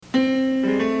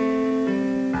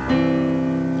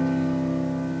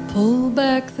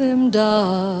back them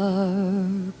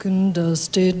dark and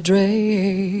dusty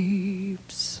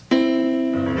drapes.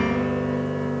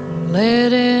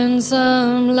 Let in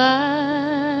some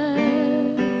light.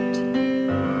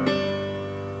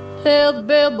 Tell the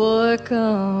bellboy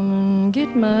come and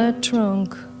get my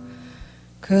trunk,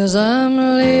 'cause I'm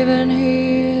leaving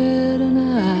here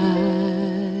tonight.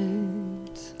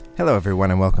 Hello everyone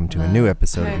and welcome to a new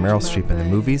episode of Meryl Streep in the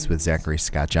Movies with Zachary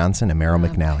Scott Johnson and Meryl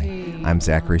McNally. I'm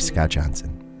Zachary Scott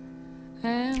Johnson.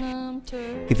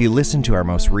 If you listened to our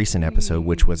most recent episode,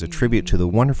 which was a tribute to the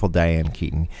wonderful Diane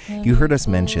Keaton, you heard us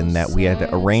mention that we had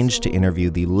arranged to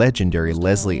interview the legendary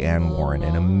Lesley Ann Warren,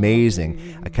 an amazing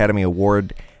Academy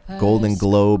Award, Golden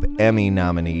Globe, Emmy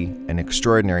nominee, an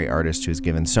extraordinary artist who's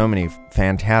given so many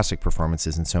fantastic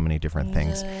performances in so many different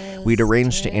things. We'd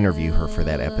arranged to interview her for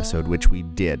that episode, which we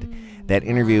did. That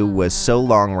interview was so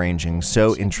long-ranging,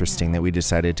 so interesting that we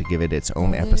decided to give it its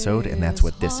own episode, and that's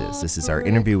what this is. This is our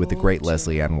interview with the great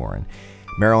Lesley Ann Warren.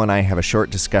 Meryl and I have a short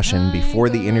discussion before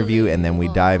the interview, and then we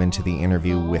dive into the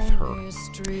interview with her.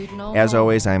 As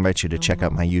always, I invite you to check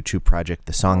out my YouTube project,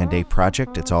 The Song a Day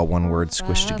Project. It's all one word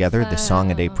squished together, The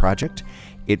Song a Day Project.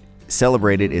 It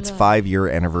celebrated its 5-year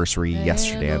anniversary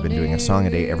yesterday. I've been doing a song a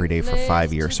day every day for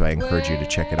 5 years, so I encourage you to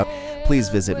check it out. Please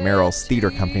visit Meryl's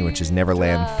theater company, which is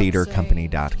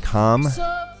neverlandtheatercompany.com.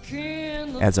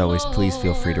 As always, please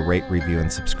feel free to rate, review,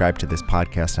 and subscribe to this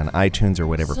podcast on iTunes or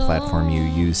whatever platform you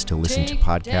use to listen to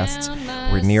podcasts.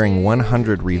 We're nearing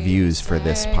 100 reviews for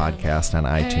this podcast on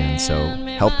iTunes, so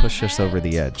help push us over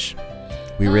the edge.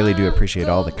 We really do appreciate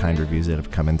all the kind reviews that have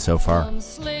come in so far.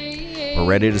 We're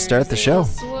ready to start the show.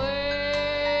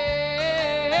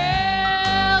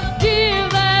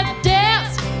 Give that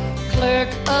desk clerk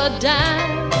a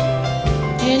dime,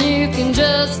 and you can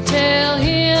just tell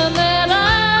him that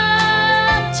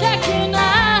I'm checking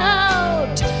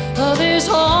out of this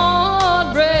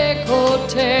Heartbreak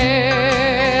Hotel.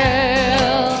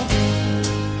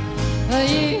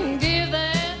 You can give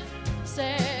that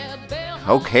sad bell.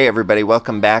 Okay, everybody,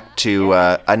 welcome back to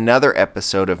another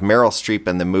episode of Meryl Streep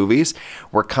and the Movies.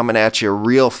 We're coming at you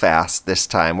real fast this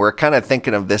time. We're kind of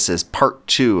thinking of this as part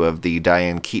 2 of the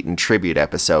Diane Keaton tribute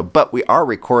episode, but we are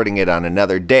recording it on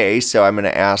another day, so I'm going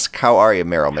to ask, how are you,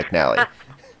 Meryl McNally?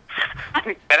 I'm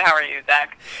good. How are you,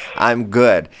 Zach? I'm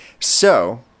good.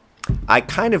 So, I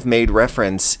kind of made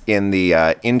reference in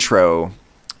the intro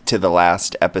to the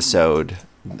last episode,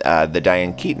 the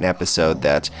Diane Keaton episode,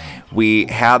 that we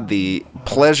had the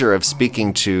pleasure of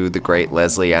speaking to the great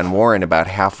Lesley Ann Warren about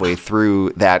halfway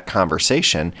through that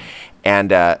conversation.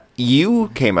 And you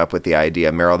came up with the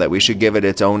idea, Meryl, that we should give it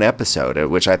its own episode,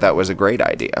 which I thought was a great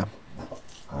idea.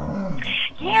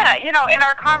 Yeah, in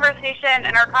our conversation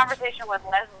with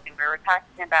Lesley, we were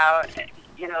talking about,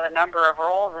 the number of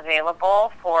roles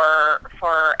available for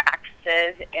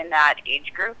actresses in that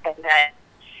age group, and that,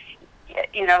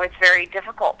 it's very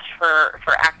difficult for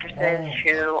actresses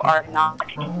who are not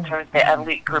in sort of the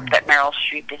elite group that Meryl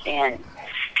Streep is in.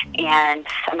 And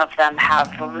some of them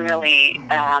have really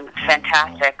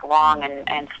fantastic, long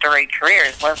and storied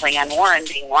careers, Lesley Ann Warren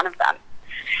being one of them.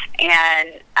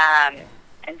 And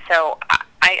so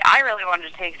I really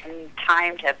wanted to take some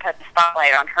time to put the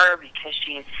spotlight on her because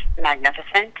she's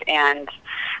magnificent, and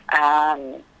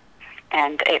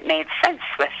it made sense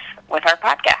with our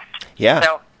podcast. Yeah,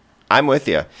 so, I'm with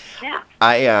you.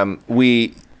 Yeah,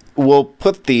 we will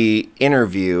put the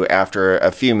interview after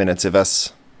a few minutes of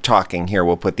us talking here.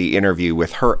 We'll put the interview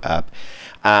with her up.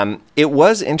 It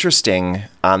was interesting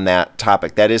on that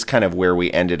topic. That is kind of where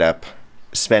we ended up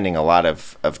spending a lot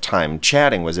of time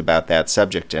chatting, was about that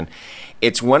subject. And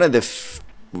it's one of the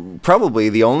probably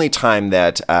the only time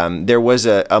that there was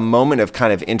a moment of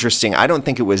kind of interesting, I don't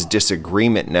think it was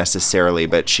disagreement necessarily,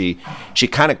 but she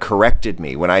kind of corrected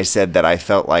me when I said that I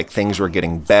felt like things were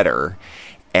getting better.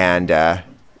 And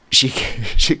she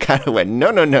kind of went, no.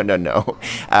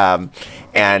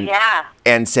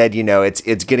 And said,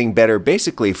 it's getting better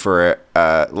basically for,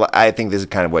 I think this is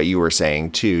kind of what you were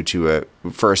saying too,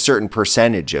 for a certain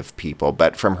percentage of people.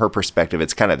 But from her perspective,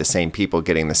 it's kind of the same people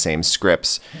getting the same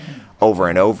scripts over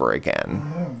and over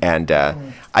again. And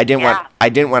I didn't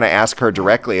want to ask her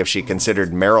directly if she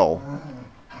considered Meryl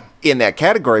in that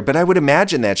category, but I would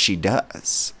imagine that she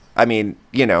does. I mean,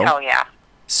 Oh, yeah.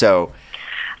 So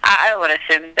I would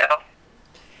assume so.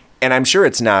 And I'm sure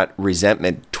it's not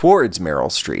resentment towards Meryl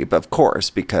Streep, of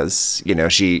course, because,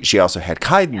 she also had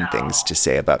kind things to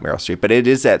say about Meryl Streep. But it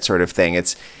is that sort of thing.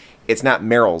 It's not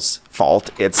Meryl's fault.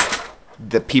 It's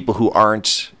the people who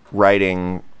aren't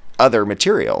writing other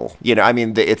material. You know, I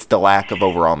mean, it's the lack of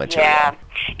overall material.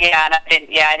 Yeah, and I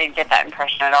didn't get that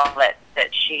impression at all that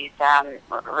she's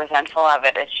resentful of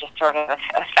it. It's just sort of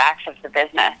a fact of the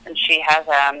business, and she has.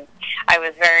 I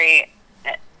was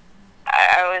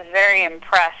very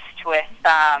impressed with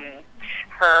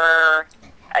her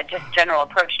just general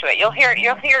approach to it. You'll hear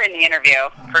in the interview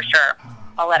for sure.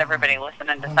 I'll let everybody listen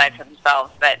and decide for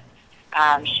themselves, but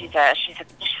she's a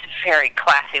very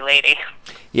classy lady.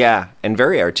 Yeah, and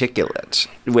very articulate,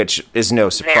 which is no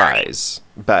surprise.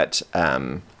 Very. But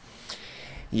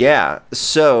yeah,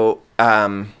 so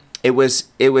it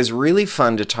was really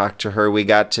fun to talk to her. We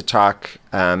got to talk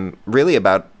really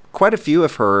about quite a few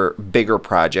of her bigger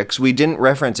projects. We didn't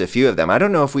reference a few of them. I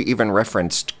don't know if we even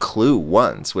referenced Clue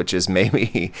once, which is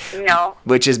maybe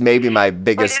my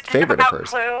biggest favorite of hers.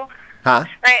 Clue. Huh?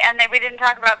 Right, and then we didn't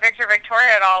talk about Victor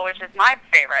Victoria at all, which is my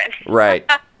favorite. Right.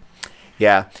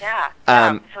 Yeah.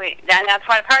 Yeah. Sweet. And that's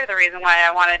part of the reason why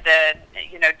I wanted to,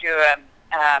 do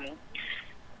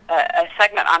a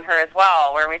segment on her as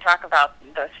well, where we talk about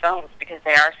those films because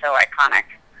they are so iconic.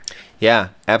 Yeah,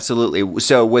 absolutely.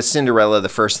 So was Cinderella the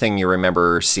first thing you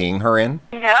remember seeing her in?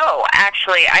 No,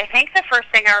 actually. I think the first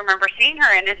thing I remember seeing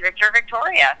her in is Victor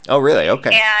Victoria. Oh, really? Okay.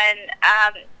 And,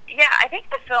 I think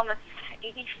the film is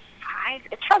 85.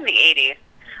 It's from the 80s.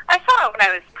 I saw it when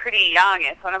I was pretty young.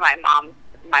 It's one of my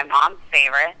mom's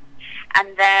favorites. And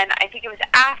then I think it was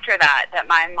after that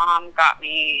my mom got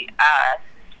me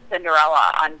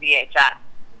Cinderella on VHS.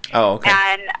 Oh, okay.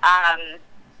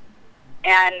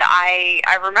 And I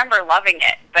remember loving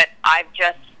it, but I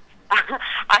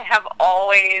have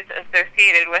always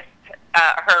associated with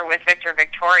her with Victor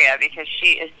Victoria because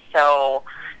she is so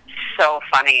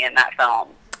funny in that film.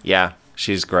 Yeah,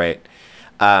 she's great.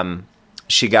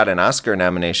 She got an Oscar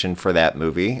nomination for that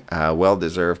movie,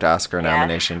 well-deserved Oscar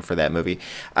nomination for that movie.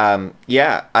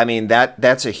 Yeah, I mean,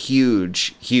 that's a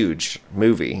huge, huge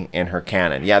movie in her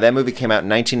canon. Yeah, that movie came out in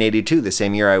 1982, the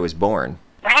same year I was born.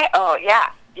 Right? Oh,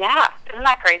 yeah. Yeah. Isn't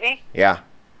that crazy? Yeah.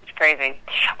 It's crazy.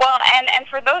 Well, and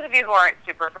for those of you who aren't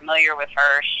super familiar with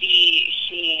her, she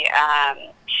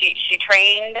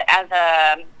trained as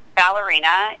a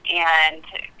ballerina and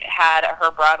had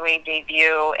her Broadway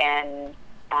debut in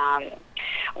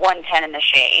 110 in the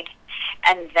Shade,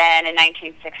 and then in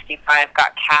 1965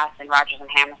 got cast in Rodgers and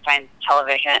Hammerstein's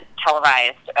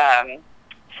televised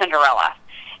Cinderella,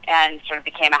 and sort of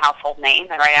became a household name.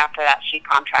 And right after that, she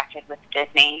contracted with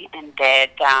Disney and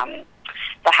did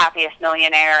The Happiest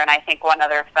Millionaire and I think one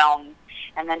other film.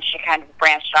 And then she kind of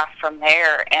branched off from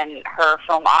there, and her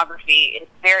filmography is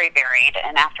very varied.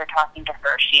 And after talking to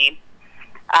her, she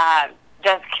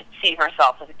does see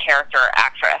herself as a character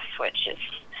actress, which is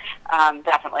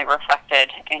definitely reflected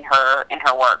in her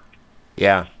work.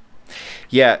 Yeah.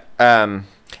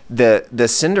 The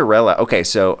Cinderella. Okay,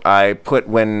 so I put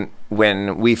when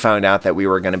we found out that we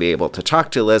were going to be able to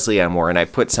talk to Lesley Ann Warren, I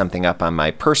put something up on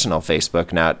my personal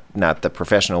Facebook, not the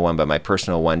professional one, but my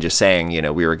personal one, just saying,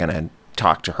 we were going to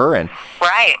talk to her and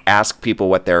ask people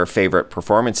what their favorite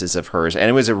performances of hers. And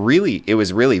it was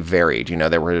really varied.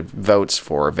 There were votes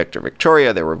for Victor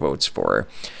Victoria, there were votes for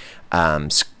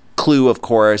Clue, of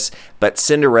course, but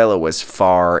Cinderella was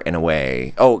far and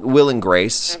away. Oh, Will and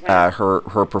Grace,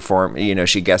 her perform.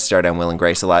 She guest starred on Will and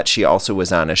Grace a lot. She also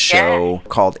was on a show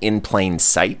called In Plain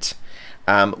Sight,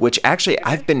 which actually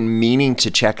I've been meaning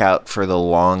to check out for the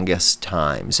longest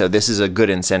time. So this is a good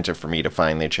incentive for me to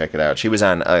finally check it out. She was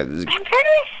on. I'm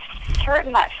pretty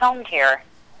certain that filmed here.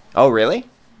 Oh, really?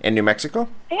 In New Mexico?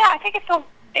 Yeah, I think it's filmed.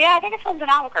 Yeah, I think it's filmed in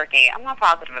Albuquerque. I'm not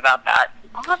positive about that.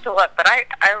 I'll have to look, but I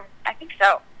think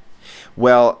so.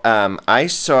 Well, I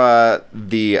saw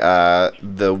the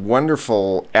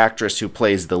wonderful actress who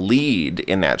plays the lead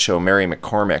in that show, Mary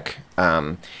McCormick,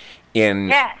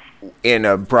 in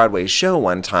a Broadway show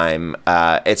one time.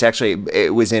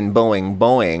 It was in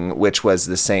Boeing, which was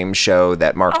the same show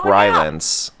that Mark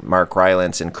Rylance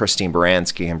and Christine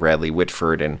Baranski and Bradley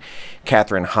Whitford and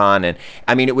Catherine Hahn, and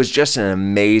I mean, it was just an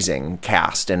amazing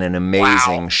cast and an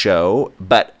amazing show.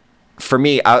 But for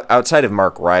me, outside of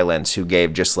Mark Rylance, who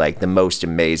gave just like the most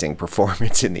amazing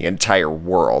performance in the entire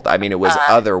world, I mean, it was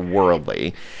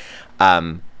otherworldly.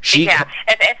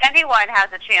 If anyone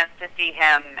has a chance to see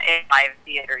him in live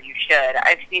theater, you should.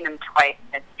 I've seen him twice.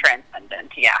 It's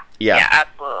transcendent. Yeah,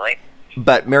 absolutely.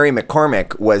 But Mary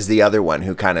McCormick was the other one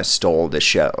who kind of stole the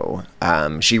show.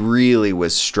 She really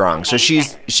was strong. So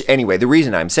anyway, the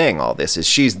reason I'm saying all this is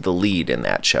she's the lead in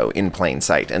that show, In Plain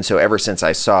Sight. And so ever since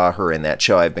I saw her in that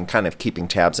show, I've been kind of keeping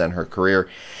tabs on her career.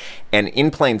 And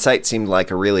In Plain Sight seemed like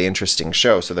a really interesting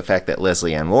show. So the fact that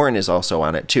Leslie Ann Warren is also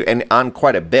on it too, and on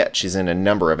quite a bit. She's in a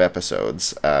number of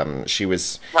episodes. She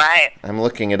was... Right. I'm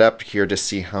looking it up here to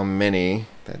see how many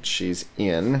that she's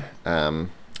in.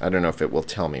 I don't know if it will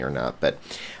tell me or not, but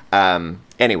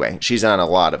anyway, she's on a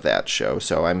lot of that show,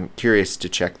 so I'm curious to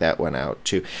check that one out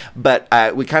too. But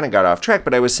we kind of got off track,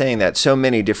 but I was saying that so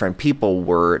many different people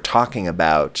were talking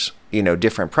about,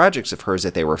 different projects of hers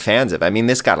that they were fans of. I mean,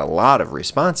 this got a lot of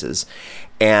responses,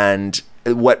 and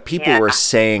what people were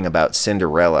saying about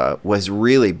Cinderella was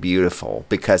really beautiful,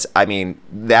 because, I mean,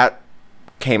 that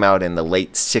came out in the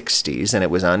late 60s and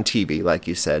it was on TV, like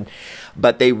you said,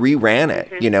 but they reran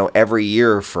it, every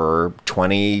year for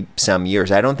 20 some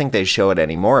years. I don't think they show it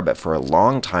anymore, but for a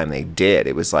long time they did.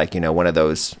 It was like, one of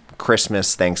those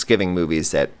Christmas, Thanksgiving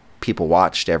movies that people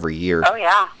watched every year. Oh,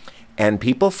 yeah. And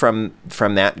people from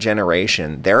that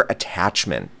generation, their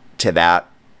attachment to that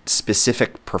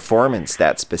specific performance,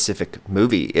 that specific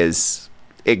movie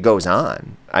it goes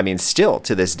on. I mean, still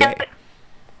to this day.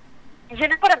 You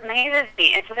know what amazes me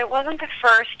is that it wasn't the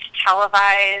first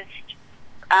televised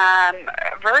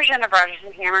version of Rodgers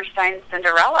and Hammerstein's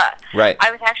Cinderella. Right. I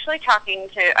was talking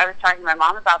to my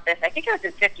mom about this. I think it was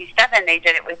in '57. They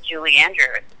did it with Julie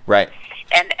Andrews. Right.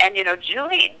 And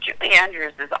Julie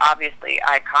Andrews is obviously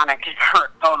iconic in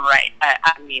her own right.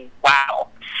 I mean, wow.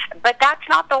 But that's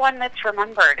not the one that's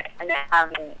remembered. And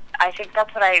I think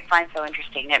that's what I find so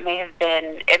interesting. It may have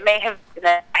been,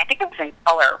 I think it was in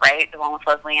color, right? The one with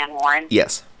Leslie Ann Warren?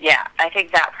 Yes. Yeah, I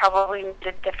think that probably made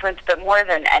a difference. But more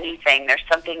than anything, there's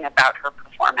something about her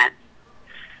performance.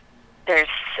 There's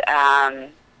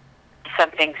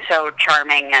something so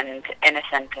charming and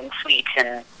innocent and sweet,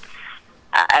 and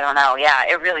I don't know. Yeah,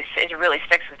 it really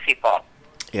sticks with people.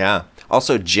 Yeah.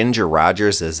 Also, Ginger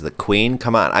Rogers as the queen.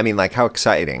 Come on. I mean, like, how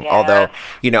exciting. Yes. Although,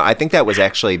 I think that was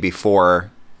actually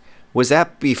before... Was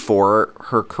that before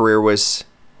her career was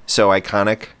so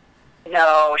iconic?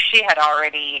 No, she had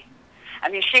already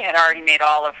made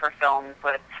all of her films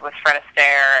with Fred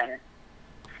Astaire. And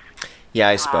yeah,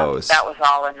 I suppose. That was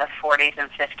all in the 40s and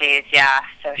 50s, yeah.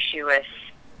 So she was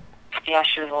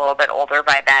a little bit older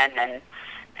by then.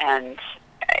 And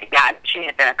she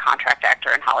had been a contract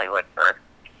actor in Hollywood for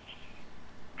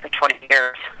 20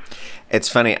 years. It's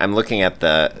funny, I'm looking at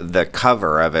the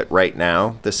cover of it right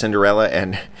now, the Cinderella,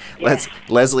 and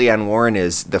Leslie Ann Warren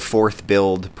is the fourth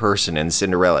billed person in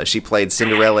Cinderella. She played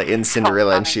Cinderella in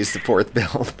Cinderella, and she's the fourth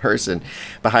billed person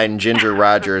behind Ginger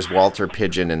Rogers, Walter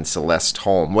Pidgeon, and Celeste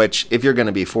Holm, which, if you're going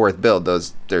to be fourth billed,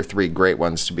 they're three great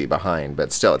ones to be behind,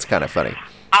 but still, it's kind of funny.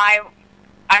 I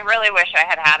really wish I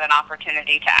had had an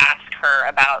opportunity to ask her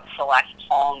about Celeste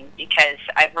Holm, because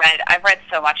I've read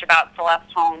so much about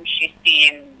Celeste Holm. She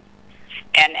seems,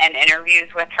 and interviews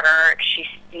with her, she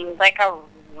seems like a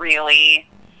really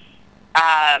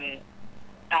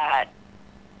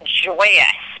joyous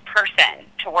person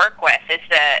to work with. Is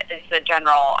the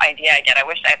general idea I get. I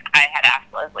wish I had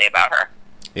asked Leslie about her.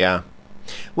 Yeah.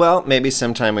 Well, maybe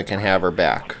sometime we can have her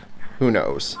back. Who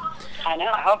knows? I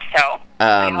know. I hope so.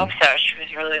 I hope so. She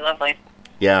was really lovely.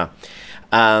 Yeah.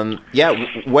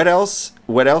 What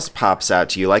else pops out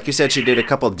to you? Like you said, she did a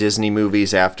couple Disney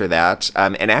movies after that.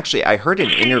 And actually, I heard an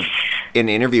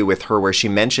interview with her where she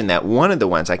mentioned that one of the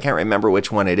ones, I can't remember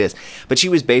which one it is, but she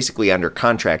was basically under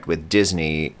contract with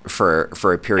Disney for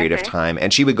a period of time,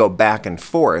 and she would go back and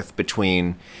forth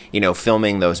between,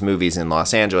 filming those movies in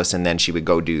Los Angeles, and then she would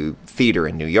go do theater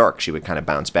in New York. She would kind of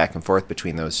bounce back and forth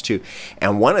between those two.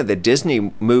 And one of the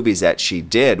Disney movies that she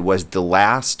did was the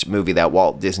last movie that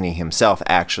Walt Disney himself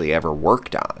actually ever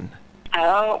worked on.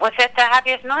 Oh, was it The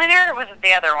Happiest Millionaire, or was it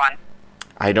the other one?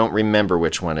 I don't remember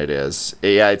which one it is.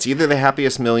 Yeah, it's either The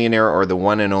Happiest Millionaire or The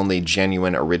One and Only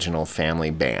Genuine Original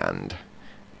Family Band.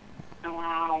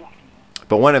 Wow.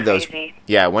 But one of those, Crazy.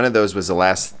 one of those was the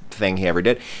last thing he ever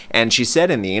did. And she said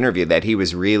in the interview that he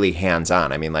was really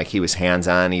hands-on. I mean, like, he was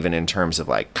hands-on even in terms of,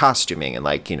 like, costuming and,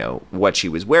 like, what she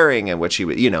was wearing and what she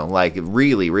was, like,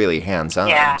 really, really hands-on.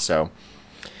 Yeah. So,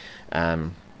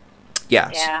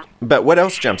 yes. Yeah. But what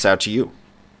else jumps out to you?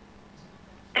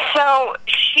 So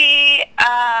she,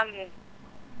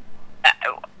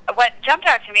 what jumped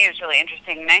out to me was really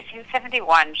interesting. In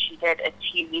 1971, she did a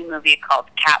TV movie called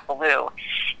Cat Ballou,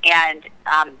 and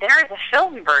there is a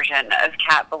film version of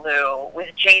Cat Ballou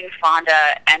with Jane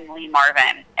Fonda and Lee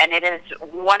Marvin, and it is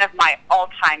one of my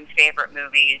all-time favorite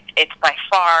movies. It's by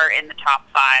far in the top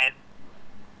 5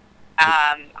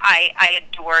 I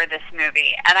adore this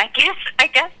movie, and I guess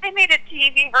they made a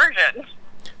TV version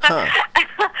Huh.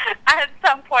 at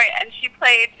some point, and she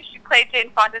played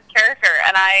Jane Fonda's character,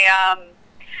 and I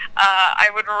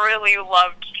would really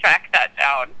love to track that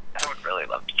down. I would really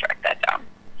love to track that down.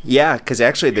 Yeah, because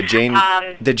actually the Jane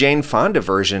Fonda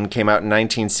version came out in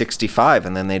 1965,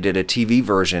 and then they did a TV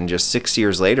version just 6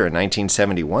 years later in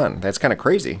 1971. That's kind of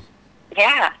crazy.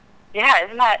 Yeah,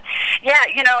 isn't that? Yeah,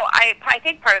 I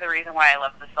think part of the reason why I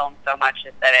love this film so much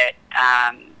is that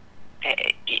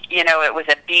it was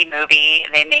a B movie.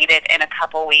 They made it in a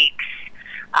couple weeks.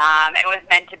 It was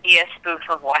meant to be a spoof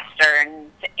of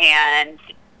westerns, and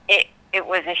it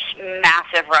was a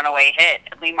massive runaway hit.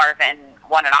 Lee Marvin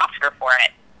won an Oscar for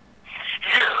it.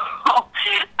 So,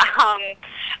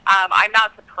 I'm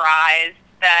not surprised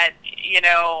that it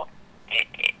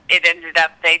ended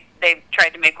up they tried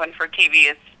to make one for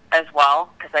TV as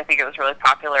well, because I think it was really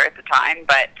popular at the time.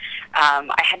 But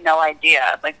I had no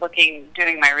idea. Like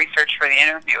doing my research for the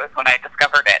interview was when I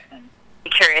discovered it. And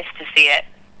I'm curious to see it.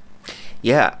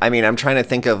 Yeah, I mean, I'm trying to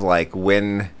think of like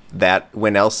when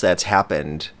else that's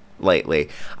happened lately.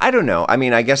 I don't know. I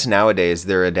mean, I guess nowadays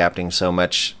they're adapting so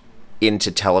much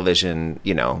into television,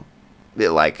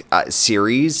 like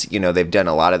series. They've done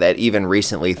a lot of that. Even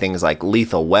recently, things like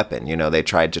Lethal Weapon. They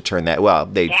tried to turn that. Well,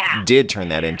 they did turn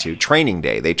that into Training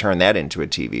Day. They turned that into a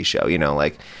TV show.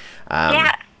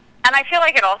 Yeah, and I feel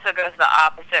like it also goes the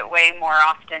opposite way more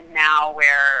often now,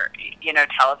 where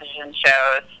television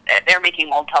shows, they're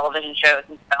making old television shows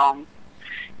and films.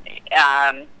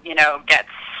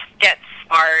 Get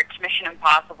Smart, Mission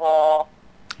Impossible,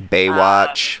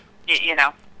 Baywatch,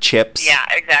 Chips. Yeah,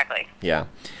 exactly. Yeah.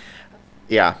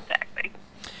 Exactly.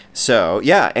 So,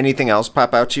 yeah, anything else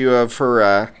pop out to you for...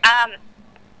 I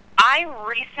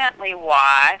recently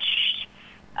watched,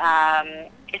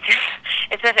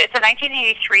 it's a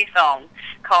 1983 film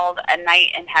called A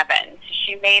Night in Heaven.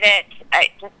 She made it, I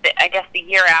guess, the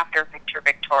year after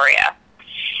Victoria.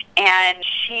 And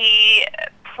she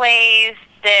plays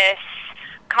this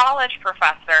college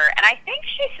professor, and I think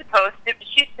she's supposed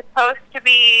to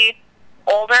be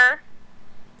older.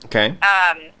 Okay.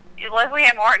 Leslie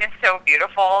Ann Warren is so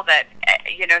beautiful that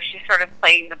she's sort of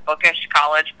playing the bookish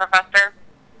college professor,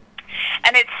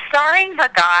 and it's starring the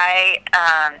guy.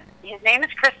 His name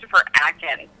is Christopher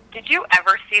Atkins. Did you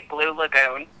ever see Blue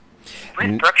Lagoon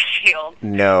with Brooke Shields?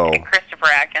 No. And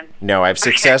Christopher Atkins. No, I've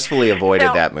successfully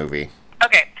avoided that movie.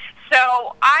 Okay,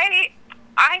 so I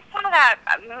saw that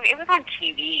movie. It was on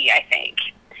TV, I think,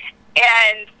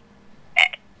 and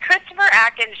Christopher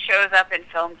Atkins shows up in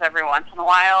films every once in a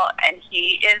while, and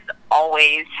he is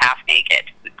always half naked.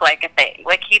 It's like a thing.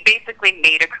 Like, he basically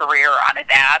made a career on his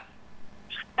abs.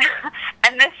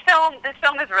 And this film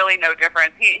is really no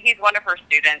different. He's one of her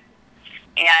students,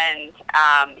 and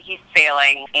he's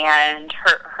failing, and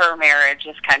her marriage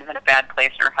is kind of in a bad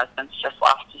place, and her husband's just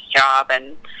lost his job,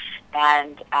 and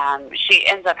she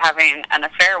ends up having an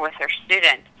affair with her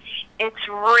student. It's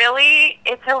a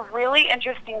really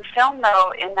interesting film,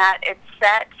 though, in that it's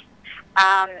set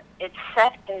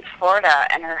in Florida,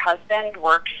 and her husband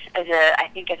works as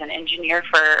an engineer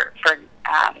for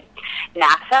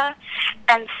NASA,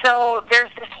 and so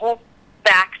there's this whole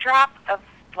backdrop of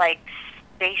like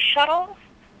space shuttles,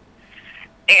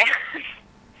 and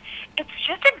it's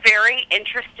just a very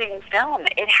interesting film.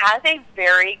 It has a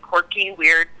very quirky,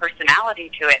 weird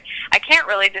personality to it. I can't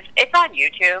really it's on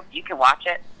YouTube. You can watch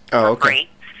it. Oh, for okay. free.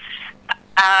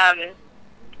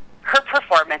 Her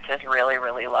performance is really,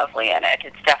 really lovely in it.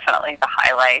 It's definitely the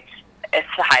highlight. It's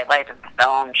the highlight of the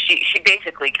film. She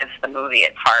basically gives the movie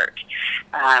its heart,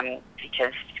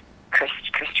 because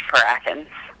Christopher Atkins,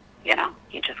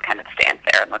 he just kind of stands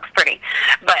there and looks pretty.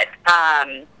 But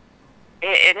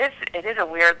it is a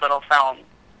weird little film.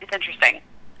 It's interesting.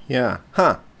 Yeah.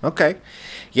 Huh. Okay.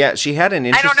 Yeah, she had an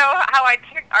I don't know how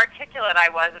articulate I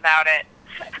was about it.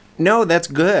 No, that's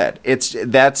good.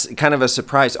 That's kind of a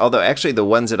surprise. Although, actually, the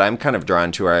ones that I'm kind of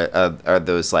drawn to are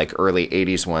those like early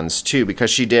 '80s ones too,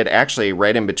 because she did actually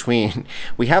right in between.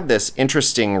 We have this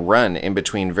interesting run in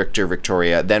between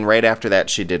Victoria. Then right after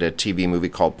that, she did a TV movie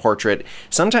called Portrait.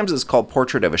 Sometimes it's called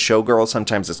Portrait of a Showgirl.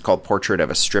 Sometimes it's called Portrait of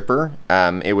a Stripper.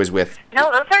 It was with. No,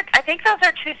 I think those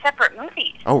are two separate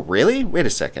movies. Oh, really? Wait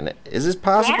a second. Is this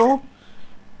possible?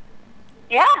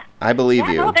 Yeah. I believe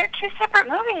you. No, they're two separate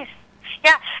movies.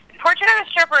 Yeah, Portrait of a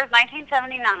Stripper is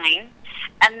 1979,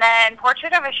 and then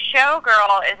Portrait of a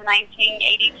Showgirl is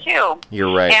 1982.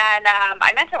 You're right. And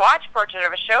I meant to watch Portrait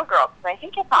of a Showgirl because I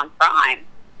think it's on Prime.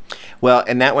 Well,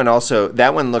 and that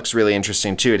one looks really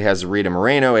interesting too. It has Rita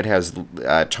Moreno, it has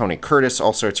Tony Curtis,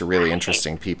 all sorts of really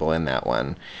interesting people in that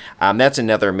one. That's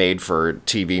another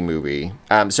made-for-TV movie.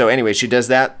 So anyway, she does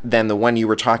that, then the one you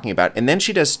were talking about, and then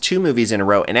she does 2 movies in a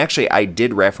row. And actually, I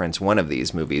did reference one of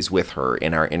these movies with her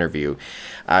in our interview.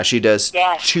 She does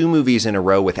 2 movies in a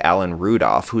row with Alan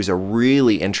Rudolph, who's a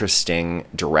really interesting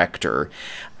director.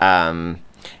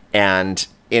 And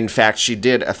in fact, she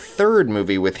did a 3rd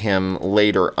movie with him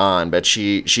later on, but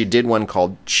she did one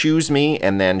called Choose Me,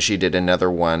 and then she did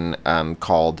another one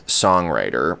called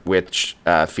Songwriter, which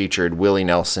featured Willie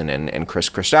Nelson and Chris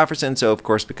Christopherson. So, of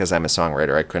course, because I'm a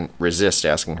songwriter, I couldn't resist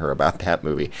asking her about that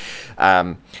movie.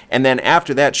 And then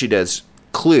after that, she does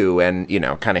Clue, and,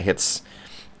 kind of hits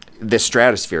the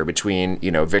stratosphere between,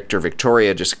 Victor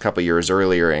Victoria just a couple years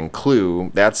earlier and Clue.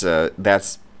 That's a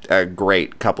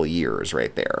great couple years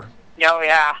right there. Oh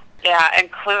yeah,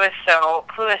 and Clue is so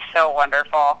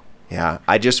wonderful. Yeah,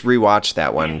 I just rewatched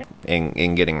that one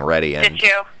in getting ready. And did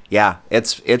you? Yeah,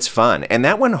 it's fun, and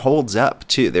that one holds up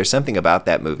too. There's something about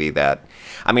that movie that,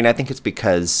 I think it's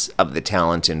because of the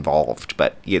talent involved,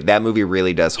 but that movie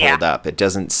really does hold up. It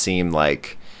doesn't seem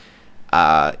like,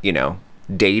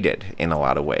 dated in a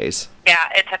lot of ways. Yeah,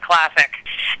 it's a classic.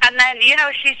 And then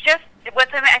she's just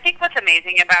I think what's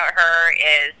amazing about her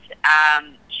is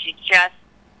she just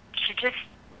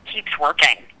keeps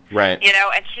working. Right.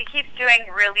 And she keeps doing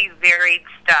really varied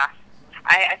stuff.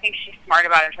 I think she's smart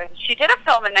about her choices. She did a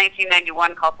film in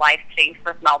 1991 called Life Stinks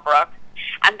with Mel Brooks,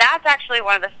 and that's actually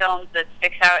one of the films that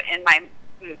sticks out in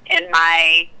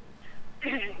my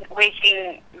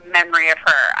waking memory of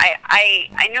her.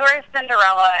 I knew her as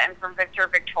Cinderella and from Victor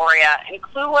Victoria, and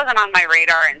Clue wasn't on my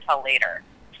radar until later.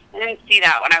 I didn't see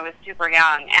that when I was super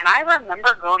young, and I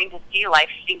remember going to see Life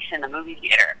Stinks in the movie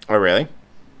theater. Oh, really?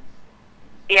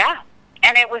 Yeah,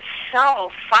 and it was so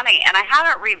funny, and I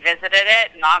haven't revisited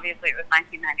it, and obviously it was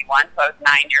 1991, so I was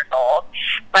 9 years old,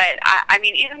 but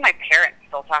even my parents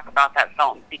still talk about that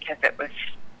film because it was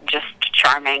just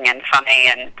charming and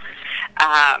funny, and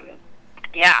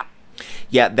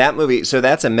Yeah, that movie, so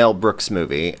that's a Mel Brooks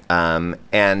movie,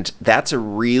 and that's a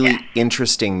really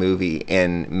interesting movie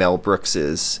in Mel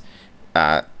Brooks's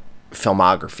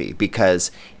filmography because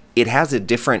it has a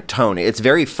different tone. It's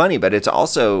very funny, but it's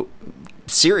also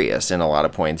serious in a lot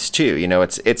of points too.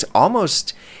 It's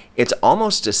almost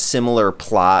a similar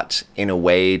plot in a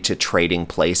way to Trading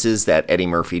Places, that Eddie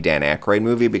Murphy, Dan Aykroyd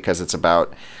movie, because it's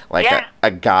about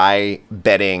a guy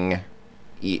betting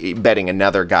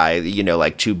another guy,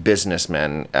 like 2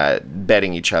 businessmen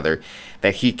betting each other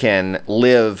that he can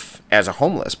live as a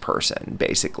homeless person,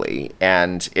 basically.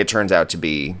 And it turns out to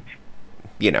be,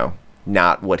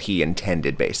 not what he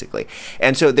intended, basically.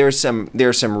 And so there's some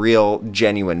real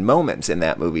genuine moments in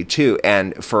that movie too.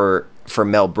 And for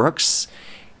Mel Brooks,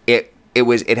 it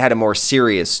had a more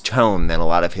serious tone than a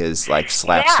lot of his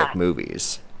slapstick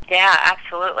movies. Yeah,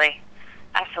 absolutely.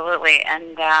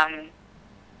 And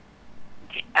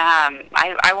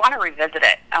I want to revisit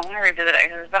it. Because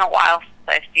it's been a while since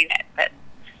I've seen it, but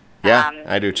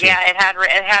I do too. Yeah, it had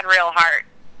real heart.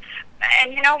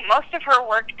 And most of her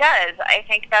work does. I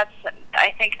think that's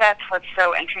what's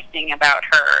so interesting about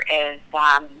her is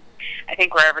I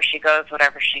think wherever she goes,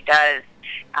 whatever she does,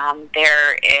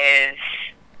 there is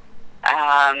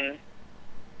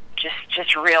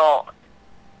just real.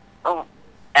 The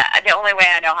only way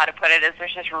I know how to put it is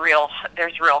there's real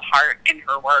heart in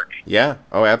her work. Yeah.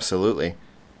 Oh, absolutely.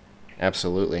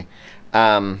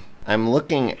 I'm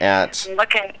looking at.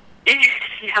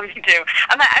 Yeah, me too.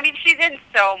 She's in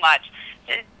so much.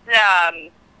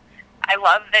 I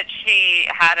love that she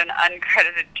had an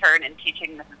uncredited turn in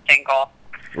teaching Mrs. Dingle.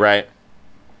 Right.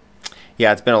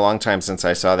 Yeah, it's been a long time since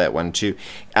I saw that one too.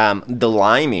 The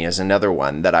Limey is another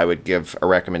one that I would give a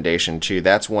recommendation to.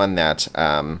 That's one that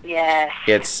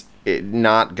it's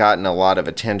not gotten a lot of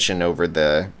attention over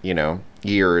the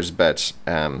years, but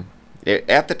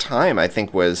at the time I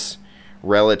think was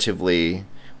relatively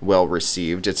well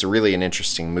received. It's really an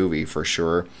interesting movie for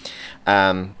sure.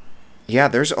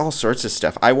 There's all sorts of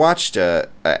stuff. I watched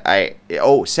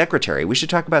Secretary. We should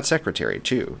talk about Secretary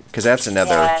too, because that's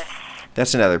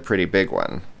another pretty big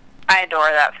one. I adore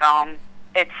that film.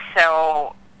 It's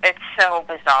so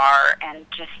bizarre and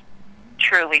just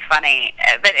truly funny,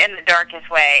 but in the darkest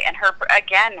way. And her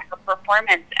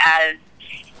performance as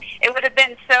it would have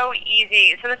been so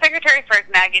easy. So the Secretary stars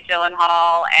Maggie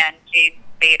Gyllenhaal and James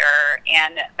Spader,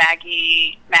 and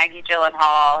Maggie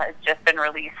Gyllenhaal has just been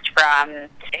released from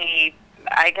a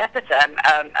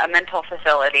mental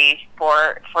facility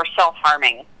for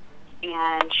self-harming.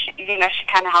 And she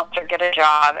kind of helped her get a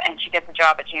job, and she gets a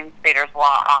job at James Spader's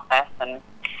law office. And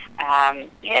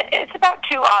It's about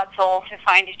two odd souls who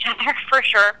find each other for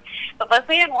sure. But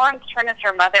Leslie Ann Warren's turn as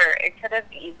her mother, it could have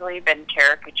easily been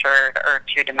caricatured or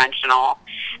two-dimensional,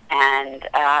 and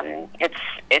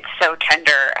it's so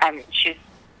tender. She's,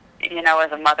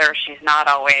 as a mother, she's not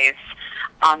always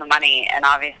on the money, and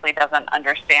obviously doesn't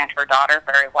understand her daughter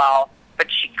very well,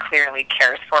 but she clearly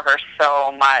cares for her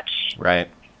so much. Right.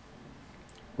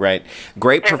 Great.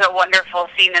 There's a wonderful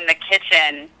scene in the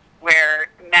kitchen where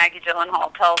Maggie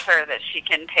Gyllenhaal tells her that she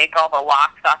can take all the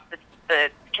locks off the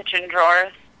kitchen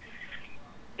drawers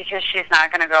because she's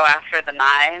not going to go after the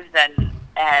knives,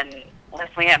 and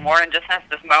Leslie Ann Warren just has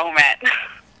this moment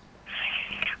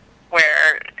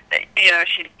where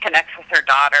she connects with her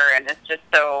daughter and is just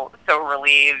so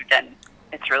relieved, and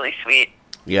it's really sweet.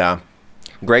 Yeah,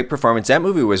 great performance. That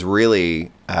movie was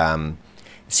really.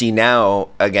 See, now,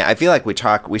 again, I feel like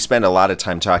we spend a lot of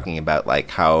time talking about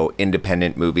like how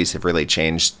independent movies have really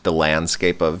changed the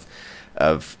landscape of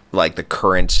like the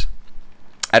current,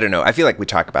 I don't know, I feel like we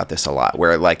talk about this a lot,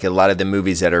 where like a lot of the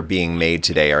movies that are being made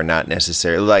today are not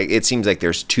necessarily, like, it seems like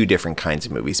there's two different kinds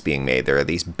of movies being made. There are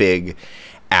these big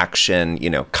action,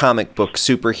 comic book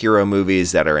superhero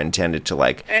movies that are intended to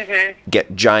like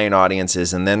get giant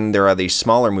audiences, and then there are these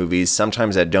smaller movies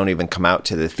sometimes that don't even come out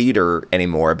to the theater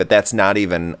anymore, but that's not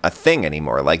even a thing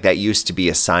anymore. Like, that used to be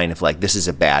a sign of like, this is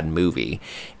a bad movie,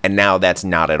 and now that's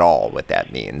not at all what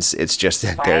that means. It's just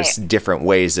that there's different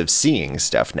ways of seeing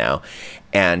stuff now.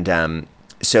 And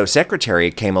so Secretary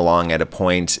came along at a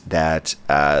point that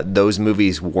those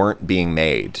movies weren't being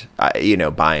made,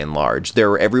 by and large.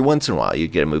 Every once in a while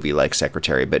you'd get a movie like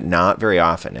Secretary, but not very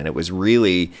often. And it was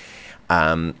really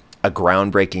a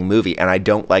groundbreaking movie. And I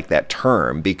don't like that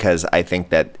term because I think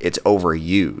that it's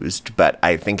overused, but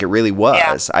I think it really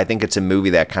was. Yeah. I think it's a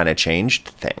movie that kind of changed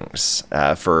things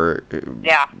and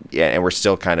we're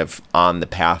still kind of on the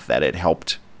path that it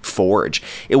helped forge.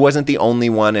 It wasn't the only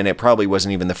one, and it probably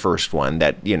wasn't even the first one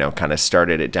that kind of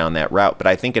started it down that route, but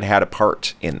I think it had a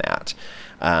part in that.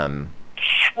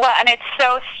 Well, and it's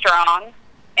so strong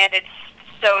and it's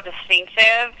so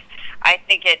distinctive. I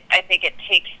think it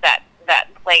takes that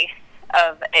place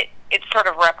of it. It's sort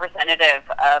of representative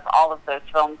of all of those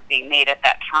films being made at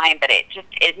that time, but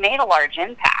it made a large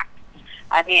impact.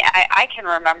 I mean, I can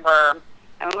remember.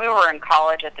 We were in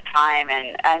college at the time,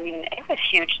 and it was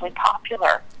hugely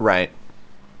popular. Right.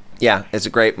 Yeah, it's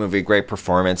a great movie, great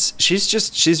performance.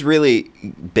 She's really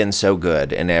been so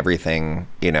good in everything.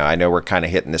 I know we're kind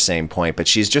of hitting the same point, but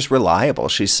she's just reliable.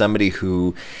 She's somebody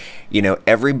who,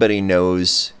 everybody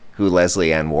knows who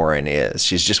Leslie Ann Warren is.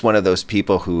 She's just one of those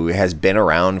people who has been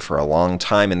around for a long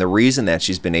time, and the reason that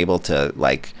she's been able to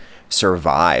like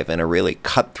survive in a really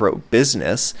cutthroat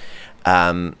business,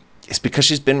 it's because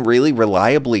she's been really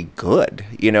reliably good.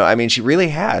 She really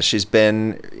has. She's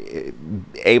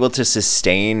been able to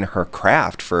sustain her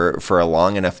craft for a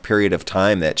long enough period of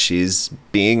time that she's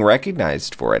being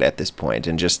recognized for it at this point,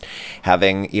 and just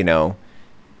having,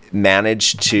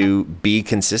 managed to be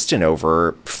consistent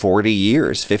over 40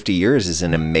 years, 50 years is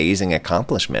an amazing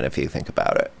accomplishment if you think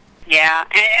about it. Yeah,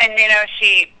 and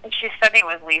she studied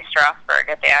with Lee Strasberg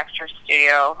at the Actors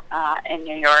Studio in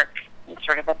New York,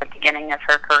 sort of at the beginning of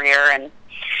her career, and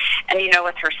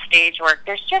with her stage work,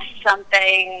 there's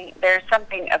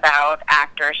something about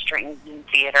actors trained in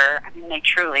theater. They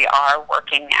truly are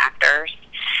working actors,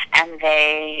 and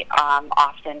they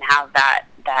often have that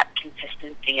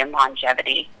consistency and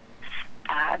longevity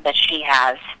that she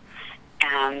has.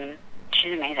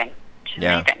 She's amazing. She's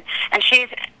amazing,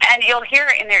 and you'll hear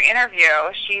in their interview,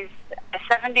 she's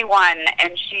 71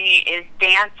 and she is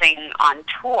dancing on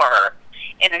tour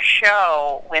in a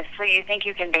show with So You Think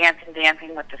You Can Dance and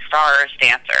Dancing with the Stars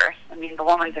dancers. The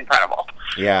woman's incredible.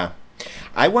 Yeah.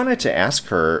 I wanted to ask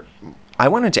her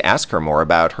more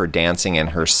about her dancing and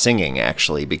her singing,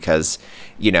 actually, because,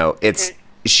 it's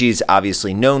she's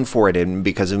obviously known for it and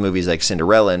because of movies like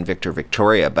Cinderella and Victor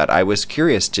Victoria, but I was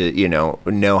curious to,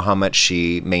 know how much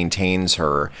she maintains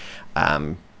her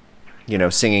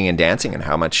singing and dancing and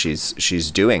how much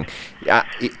she's doing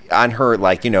on her,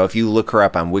 like, if you look her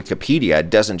up on Wikipedia,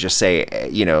 it doesn't just say,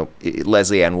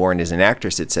 Leslie Ann Warren is an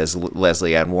actress. It says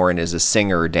Leslie Ann Warren is a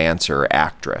singer, dancer,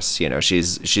 actress.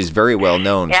 She's very well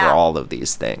known for all of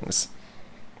these things.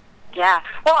 Yeah.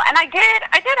 Well, and I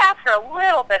did ask her a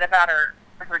little bit about her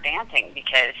dancing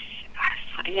because,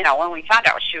 when we found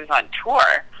out she was on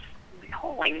tour,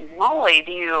 holy moly,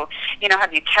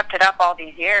 have you kept it up all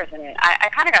these years? And I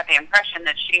kind of got the impression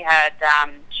that she hadn't.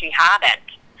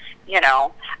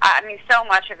 So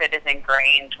much of it is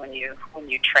ingrained when you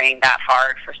train that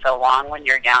hard for so long when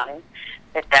you're young,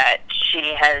 that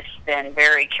she has been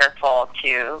very careful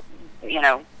to,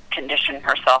 condition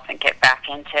herself and get back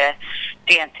into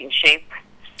dancing shape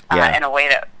Yeah. in a way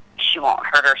that she won't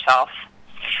hurt herself.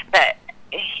 But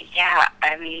yeah,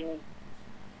 I mean,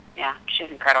 yeah, she's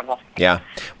incredible. Yeah.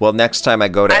 Well, next time I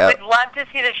go to I would love to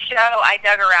see the show. I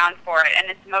dug around for it, and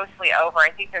it's mostly over. I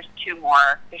think there's two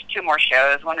more. There's two more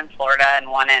shows, one in Florida and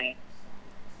one in,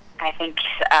 I think,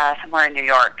 somewhere in New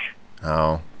York.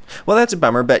 Oh. Well, that's a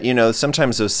bummer, but, you know,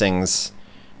 sometimes those things,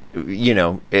 you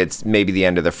know, it's maybe the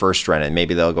end of the first run, and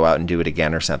maybe they'll go out and do it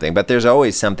again or something. But there's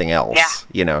always something else. Yeah.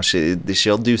 You know,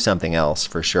 she'll do something else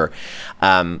for sure.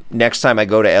 Next time I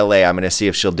go to L.A., I'm going to see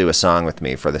if she'll do a song with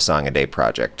me for the Song a Day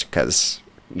project, because,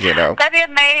 you know. That'd be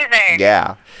amazing.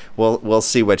 Yeah. We'll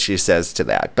see what she says to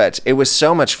that. But it was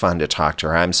so much fun to talk to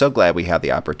her. I'm so glad we had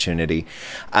the opportunity.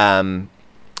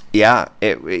 Yeah,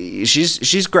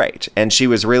 she's great, and she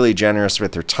was really generous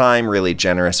with her time, really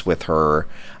generous with her.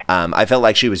 I felt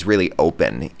like she was really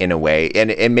open in a way,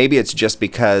 and maybe it's just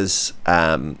because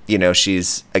you know,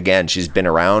 she's been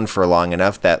around for long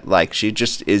enough that like she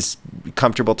just is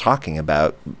comfortable talking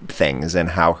about things and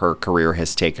how her career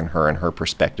has taken her and her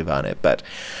perspective on it. But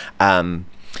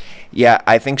yeah,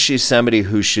 I think she's somebody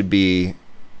who should be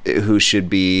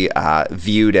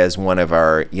viewed as one of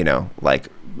our, you know, like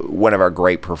one of our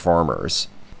great performers.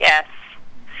 Yes.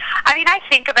 I mean, I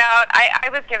think about, I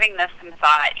was giving this some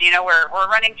thought. You know, we're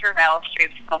running through Meryl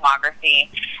Streep's filmography,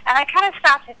 and I kind of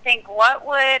stopped to think, what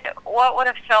would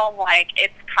a film like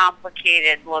It's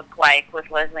Complicated look like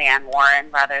with Leslie Ann Warren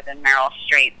rather than Meryl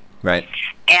Streep? Right.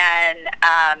 And,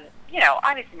 you know,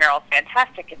 obviously Meryl's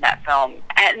fantastic in that film.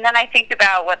 And then I think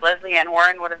about what Leslie Ann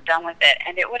Warren would have done with it,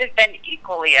 and it would have been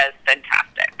equally as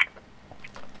fantastic.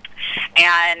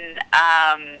 And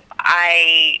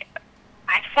I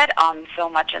said so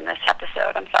much in this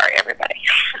episode. I'm sorry, everybody.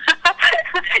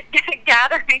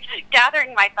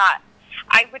 Gathering my thoughts.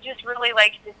 I would just really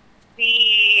like to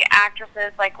see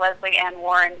actresses like Leslie Ann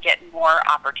Warren get more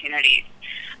opportunities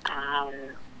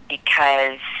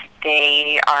because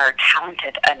they are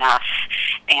talented enough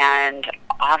and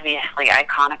obviously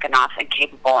iconic enough and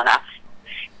capable enough.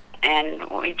 And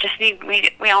we just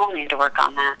we all need to work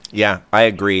on that. Yeah, I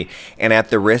agree. And at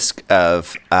the risk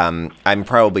of, I'm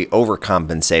probably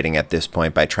overcompensating at this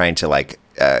point by trying to like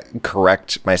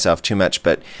correct myself too much,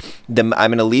 but I'm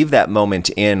going to leave that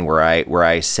moment in where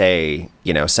I say,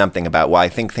 you know, something about, well, I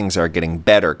think things are getting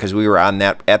better, because we were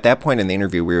at that point in the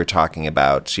interview, we were talking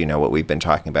about, you know, what we've been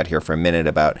talking about here for a minute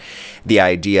about the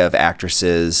idea of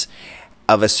actresses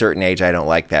of a certain age. I don't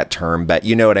like that term, but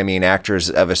you know what I mean. Actresses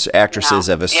of a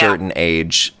certain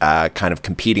age, kind of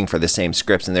competing for the same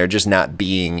scripts, and there just not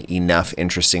being enough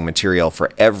interesting material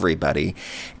for everybody.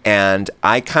 And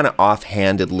I kind of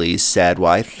offhandedly said,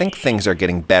 well, I think things are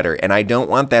getting better. And I don't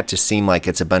want that to seem like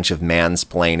it's a bunch of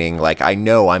mansplaining. Like, I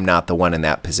know I'm not the one in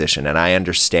that position, and I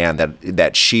understand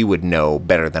that she would know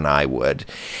better than I would.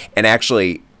 And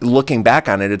actually, looking back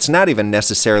on it, it's not even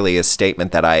necessarily a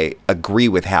statement that I agree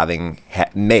with having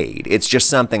made. It's just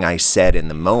something I said in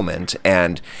the moment.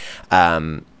 And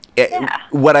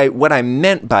what I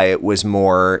meant by it was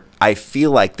more, I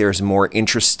feel like there's more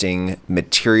interesting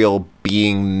material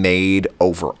being made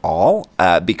overall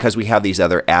because we have these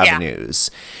other avenues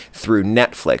through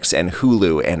Netflix and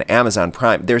Hulu and Amazon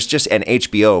Prime. There's just, and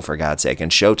HBO, for God's sake,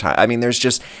 and Showtime. I mean, there's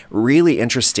just really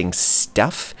interesting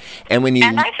stuff. And when you,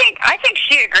 and I think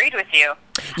she agreed with you.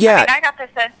 Yeah. I mean, I got the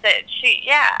sense that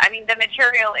I mean, the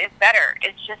material is better.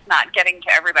 It's just not getting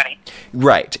to everybody.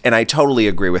 Right. And I totally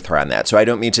agree with her on that. So I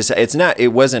don't mean to say, it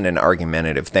wasn't an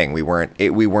argumentative thing. We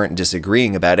weren't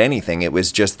disagreeing about anything. It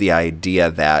was just the idea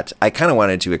that I kind of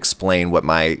wanted to explain what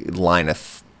my line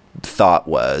of thought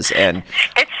was. And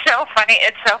it's so funny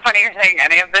you're saying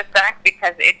any of this, Zach,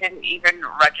 because it didn't even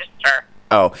register.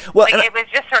 Oh, well, like it was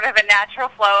just sort of a natural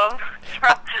flow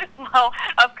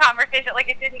of conversation. Like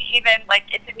it didn't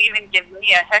even give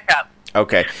me a hiccup.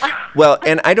 Okay. Well,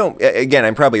 and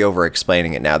I'm probably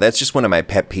over-explaining it now. That's just one of my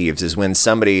pet peeves is when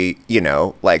somebody, you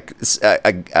know, like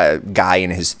a guy in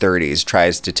his 30s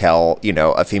tries to tell, you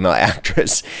know, a female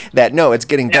actress that, no, it's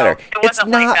getting better. It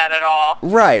wasn't like that at all.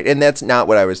 Right, and that's not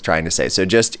what I was trying to say. So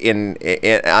just on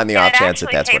the off chance that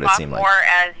that's what it seemed like. It more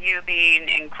as you being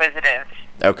inquisitive.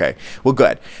 Okay. Well,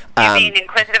 good. You being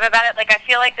inquisitive about it. Like, I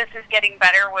feel like this is getting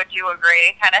better. Would you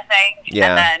agree? Kind of thing. Yeah.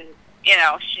 And then, you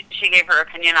know, she gave her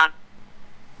opinion on.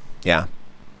 Yeah.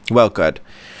 Well, good.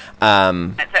 So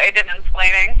I did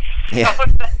explaining. Yeah.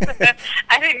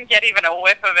 I didn't get even a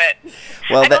whiff of it.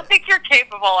 Well, I don't think you're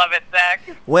capable of it, Zach.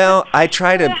 Well, I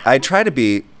try to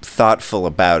be thoughtful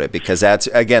about it, because that's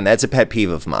a pet peeve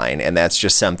of mine, and that's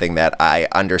just something that I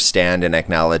understand and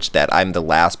acknowledge that I'm the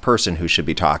last person who should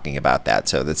be talking about that.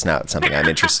 So that's not something I'm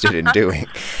interested in doing.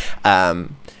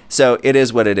 So it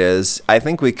is what it is. I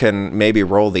think we can maybe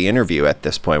roll the interview at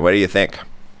this point. What do you think?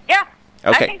 Yeah,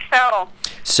 Okay. I think so.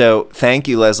 So thank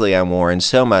you, Leslie Ann Warren,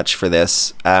 so much for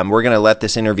this. We're going to let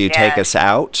this interview take us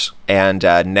out. And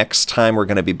next time we're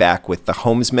going to be back with the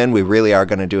Homesman. We really are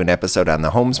going to do an episode on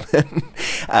the Homesman.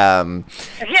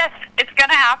 Yes, it's going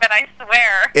to happen, I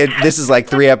swear. This is like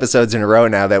 3 episodes in a row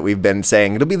now that we've been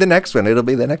saying, it'll be the next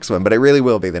one, but it really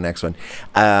will be the next one.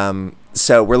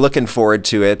 So we're looking forward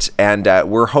to it, and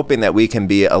we're hoping that we can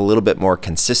be a little bit more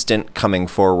consistent coming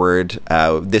forward.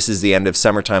 This is the end of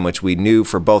summertime, which we knew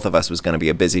for both of us was going to be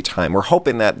a busy time. We're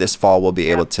hoping that this fall we'll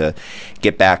be able to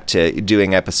get back to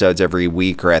doing episodes every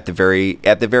week, or at the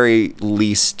very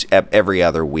least every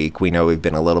other week. We know we've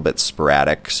been a little bit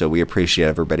sporadic, so we appreciate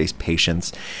everybody's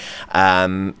patience.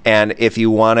 And if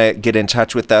you want to get in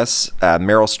touch with us,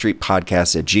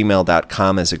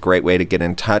 MerylStreetPodcast@gmail.com is a great way to get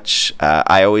in touch.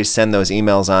 I always send those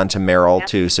emails on to Meryl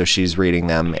too, so she's reading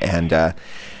them. And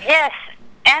yes,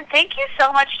 and thank you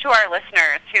so much to our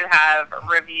listeners who have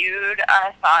reviewed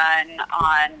us on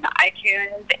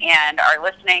iTunes and are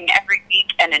listening every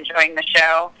week and enjoying the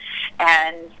show.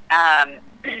 And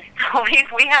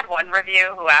we had one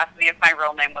review who asked me if my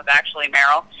real name was actually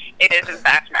Meryl. It is in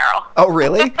fact Meryl. Oh,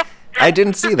 really? I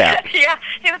didn't see that. Yeah,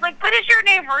 he was like, "But is your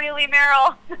name really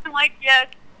Meryl?" I'm like, yes,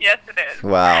 it is.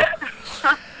 Wow.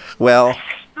 Well,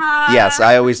 yes,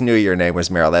 I always knew your name was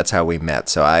Meryl. That's how we met.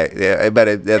 So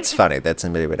that's funny that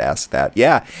somebody would ask that.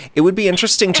 Yeah, it would be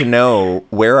interesting to know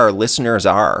where our listeners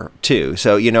are too.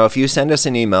 So, if you send us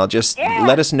an email, just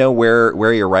let us know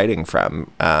where you're writing from,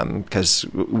 because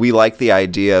we like the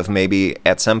idea of maybe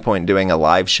at some point doing a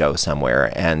live show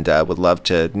somewhere, and would love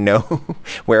to know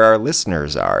where our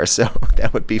listeners are. So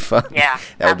that would be fun. Yeah,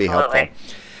 that would be helpful.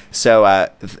 So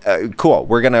cool.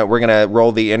 We're gonna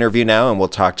roll the interview now, and we'll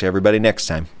talk to everybody next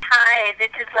time. Hi, this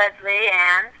is Leslie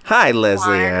Ann. Hi,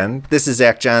 Leslie Ann. This is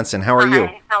Zach Johnson. How are you?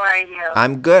 Hi, how are you?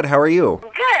 I'm good. How are you?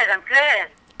 I'm good.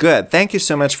 Good. Thank you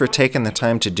so much for taking the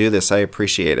time to do this. I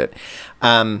appreciate it.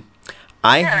 I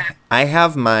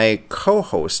have my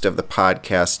co-host of the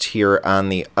podcast here on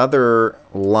the other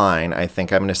line. I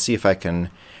think I'm going to see if I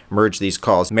can merge these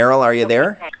calls. Meryl, are you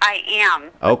there? I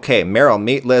am. Okay, Meryl,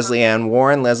 meet Leslie Ann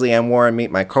Warren. Leslie Ann Warren,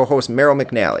 meet my co-host, Meryl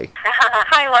McNally.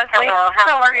 Hi, Leslie. Hello.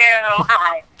 How are you?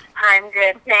 Hi. I'm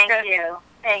good. Thank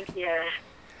you.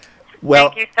 Well,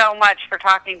 thank you so much for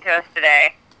talking to us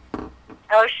today.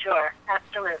 Oh, sure.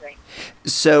 Absolutely.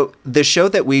 So the show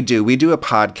that we do a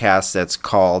podcast that's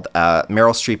called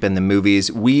Meryl Streep in the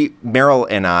Movies. Meryl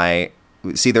and I,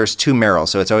 see, there's 2 Meryl,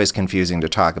 so it's always confusing to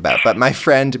talk about. But my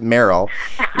friend Meryl,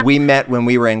 we met when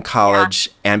we were in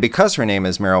college, and because her name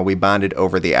is Meryl, we bonded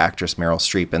over the actress Meryl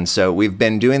Streep. And so we've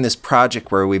been doing this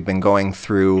project where we've been going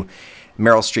through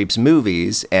Meryl Streep's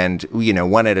movies, and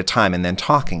one at a time, and then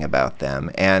talking about them.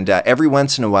 And every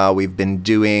once in a while, we've been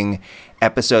doing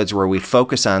episodes where we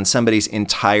focus on somebody's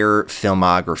entire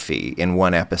filmography in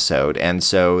one episode. And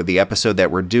so the episode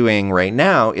that we're doing right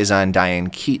now is on Diane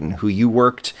Keaton, who you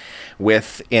worked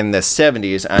with in the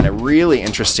 70s on a really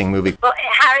interesting movie. Well,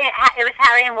 it was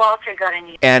Harry and Walter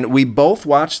Godin. And we both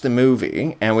watched the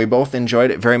movie, and we both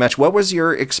enjoyed it very much. What was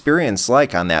your experience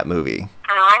like on that movie?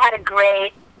 I had a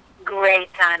great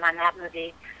time on that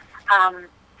movie.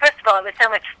 First of all, it was so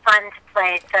much fun to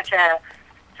play such a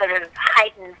sort of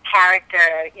heightened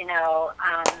character, and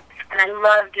I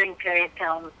love doing period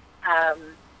films.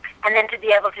 And then to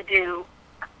be able to do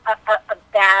a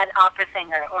bad opera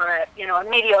singer or a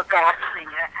mediocre opera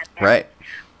singer at that right.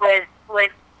 was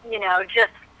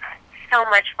just so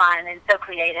much fun and so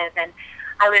creative. And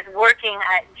I was working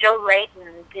at Joe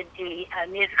Layton did the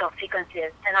musical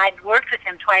sequences, and I'd worked with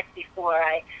him twice before.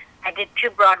 I did 2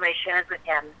 Broadway shows with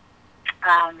him.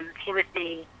 He was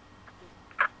the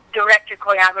director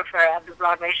choreographer of the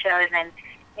Broadway shows, and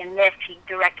in this he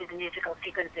directed the musical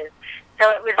sequences. So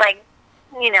it was like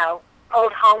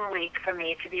old home week for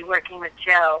me to be working with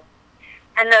Joe,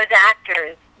 and those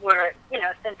actors were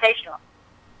sensational.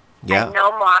 Yeah.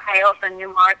 I also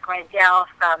knew Mark Rydell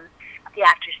from the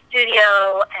Actors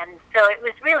Studio, and so it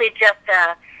was really just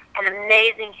an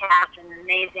amazing cast, an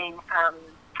amazing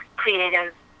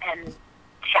creative and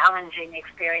challenging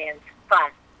experience.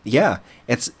 Fun. Yeah,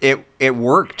 it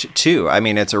worked too. I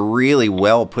mean, it's a really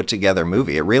well put together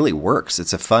movie. It really works.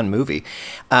 It's a fun movie.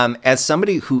 As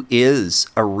somebody who is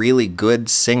a really good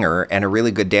singer and a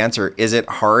really good dancer, is it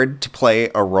hard to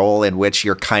play a role in which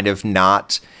you're kind of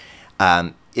not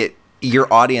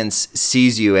your audience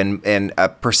sees you, and a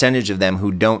percentage of them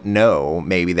who don't know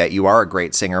maybe that you are a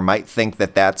great singer might think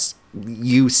that that's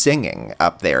you singing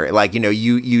up there, like,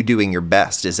 you doing your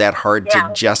best. Is that hard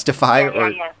to justify?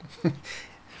 Yeah.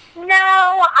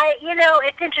 No,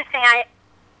 it's interesting.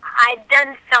 I'd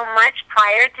done so much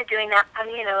prior to doing that.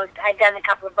 I'd done a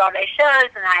couple of Broadway shows,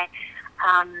 and I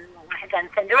had done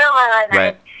Cinderella,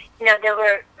 and there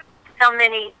were so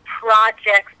many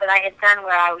projects that I had done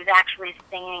where I was actually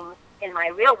singing in my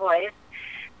real voice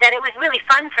that it was really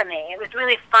fun for me. It was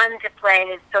really fun to play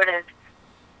this sort of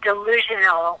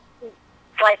delusional,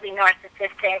 slightly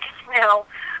narcissistic,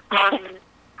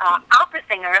 opera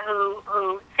singer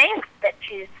who thinks that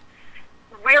she's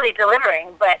really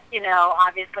delivering, but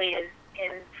obviously is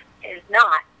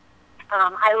not.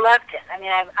 I loved it. I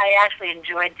mean, I actually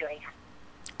enjoyed doing it.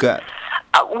 Good.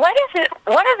 What is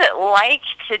it like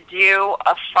to do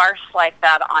a farce like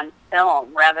that on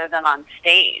film rather than on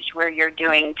stage, where you're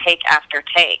doing take after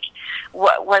take?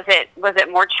 What was it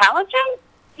more challenging?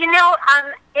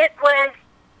 It was.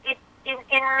 In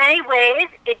many ways,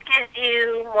 it gives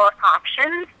you more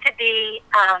options to be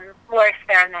more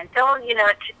experimental.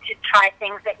 To try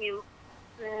things that you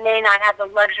may not have the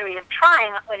luxury of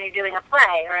trying when you're doing a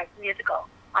play or a musical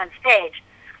on stage.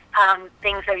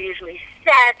 Things are usually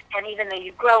set, and even though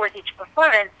you grow with each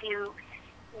performance, you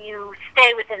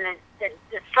stay within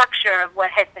the structure of what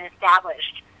has been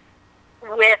established.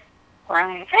 With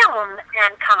film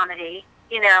and comedy,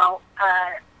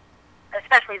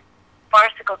 especially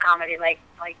farcical comedy like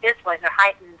this was, or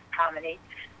heightened comedy,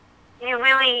 you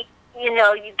really,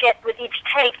 you get, with each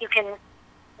take, you can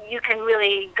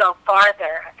really go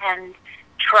farther and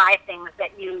try things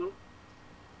that you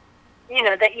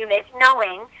make,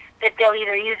 knowing that they'll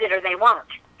either use it or they won't.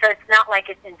 So it's not like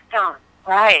it's in stone.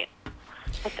 Right.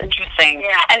 That's interesting.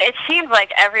 Yeah. And it seems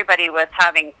like everybody was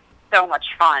having so much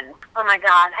fun. Oh my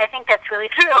God, I think that's really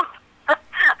true.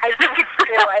 I think it's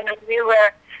true. I mean,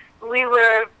 we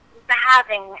were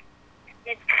having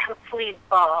a complete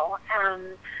ball.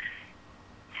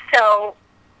 So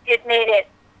it made it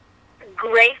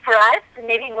great for us, and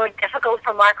maybe more difficult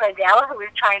for Mark Rydell, who was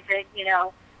trying to,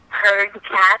 herd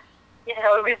cats. It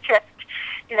was just,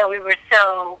 we were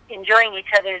so enjoying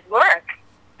each other's work.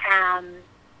 And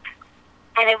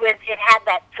it had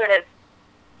that sort of,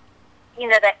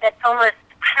 that almost,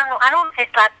 I don't want to say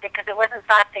slapstick, because it wasn't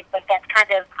slapstick, but that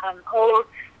kind of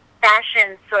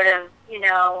old-fashioned sort of,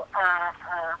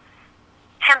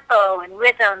 tempo and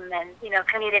rhythm and,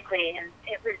 comedically. And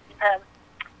it was,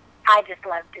 I just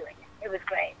loved doing it. It was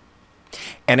great.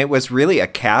 And it was really a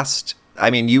cast. I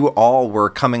mean, you all were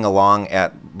coming along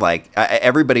at, like,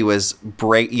 everybody was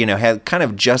had kind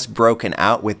of just broken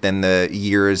out within the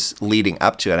years leading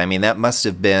up to it. I mean, that must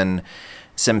have been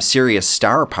some serious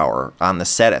star power on the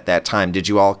set at that time. Did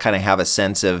you all kind of have a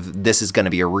sense of, this is going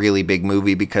to be a really big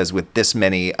movie, because with this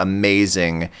many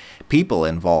amazing people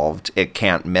involved, it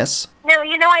can't miss? No,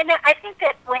 I think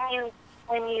that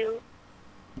when you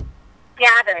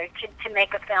gather to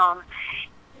make a film,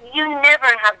 you never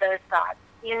have those thoughts.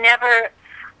 You never,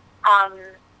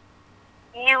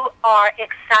 you are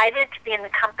excited to be in the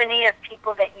company of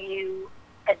people that you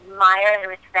admire and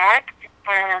respect,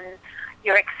 and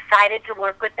you're excited to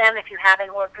work with them if you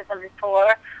haven't worked with them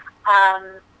before.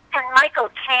 And Michael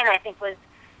Caine, I think, was,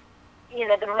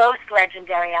 the most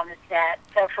legendary on the set.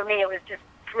 So for me, it was just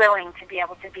thrilling to be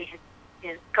able to be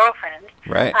his girlfriend.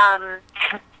 Right.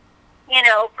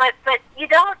 But you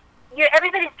don't,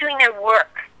 everybody's doing their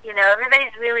work.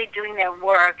 Everybody's really doing their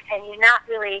work, and you're not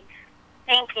really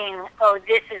thinking, oh,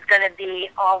 this is going to be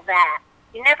all that.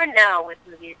 You never know with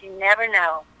movies. You never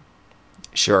know.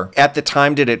 Sure. At the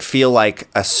time, did it feel like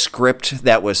a script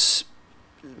that was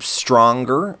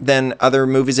stronger than other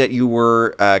movies that you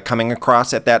were coming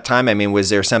across at that time? I mean, was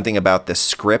there something about the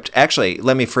script? Actually,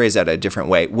 let me phrase that a different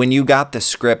way. When you got the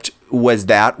script, was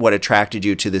that what attracted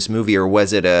you to this movie, or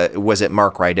was it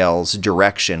Mark Rydell's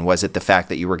direction? Was it the fact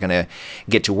that you were going to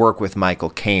get to work with Michael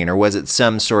Caine, or was it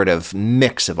some sort of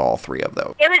mix of all three of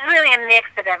those? It was really a mix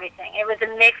of everything. It was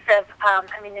a mix of,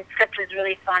 the script was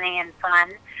really funny and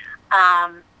fun.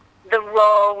 The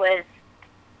role was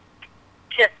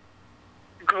just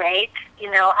great.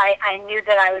 I knew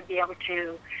that I would be able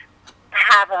to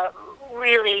have a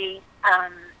really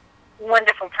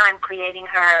wonderful time creating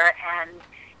her and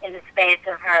in the space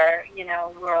of her,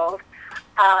 world.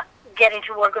 Getting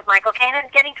to work with Michael Caine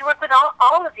and getting to work with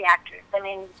all of the actors. I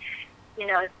mean,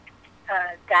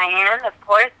 Diane, of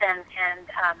course, and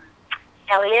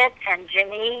Elliot and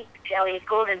Jimmy, Elliot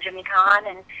Gould and Jimmy Kahn,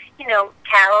 and,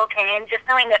 Carol Kane, just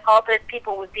knowing that all those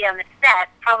people would be on the set,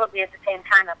 probably at the same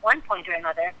time at one point or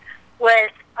another, was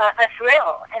a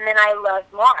thrill. And then I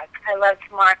loved Mark. I loved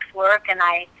Mark's work, and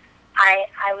I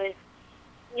was,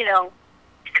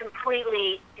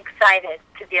 completely excited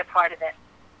to be a part of it.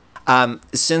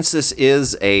 Since this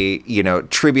is a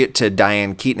tribute to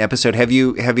Diane Keaton episode, have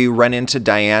you run into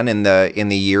Diane in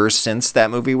the years since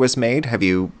that movie was made? Have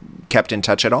you kept in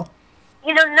touch at all?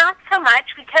 Not so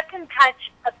much. We kept in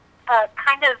touch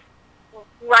kind of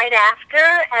right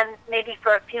after, and maybe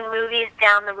for a few movies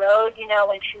down the road.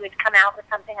 When she would come out with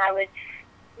something, I would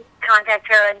contact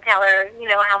her and tell her,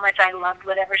 how much I loved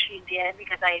whatever she did,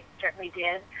 because I certainly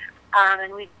did.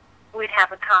 And we'd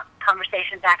have a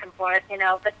conversation back and forth,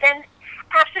 But then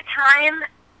after time,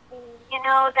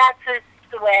 that's just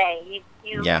the way.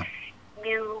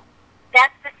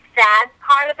 That's the sad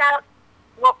part about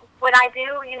what I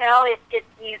do.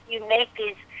 You make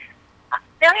these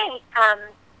very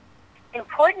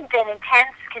important and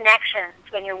intense connections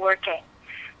when you're working,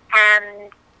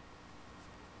 and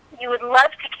you would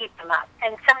love to keep them up.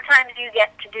 And sometimes you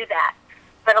get to do that.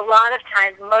 But a lot of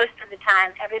times, most of the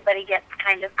time, everybody gets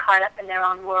kind of caught up in their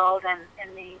own world, and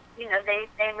they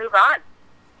move on.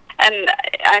 And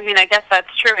I guess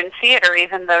that's true in theater.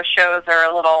 Even though shows are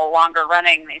a little longer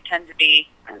running, they tend to be.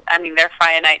 They're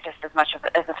finite just as much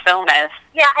as a film is.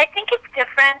 Yeah, I think it's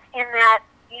different in that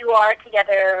you are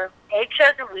together 8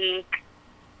 shows a week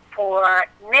for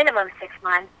minimum 6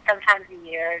 months, sometimes a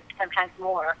year, sometimes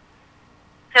more.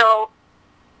 So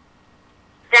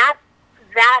that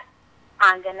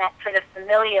and that sort of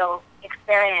familial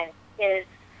experience is,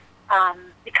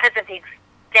 because of the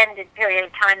extended period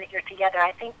of time that you're together,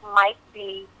 I think might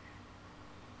be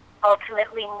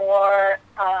ultimately more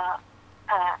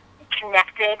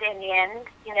connected in the end.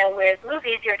 Whereas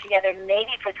movies, you're together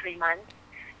maybe for 3 months,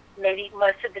 maybe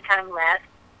most of the time less.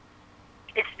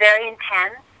 It's very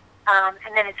intense,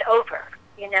 and then it's over.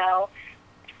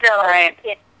 So right.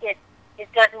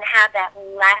 It doesn't have that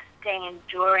lasting,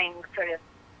 enduring sort of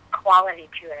quality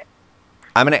to it.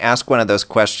 I'm going to ask one of those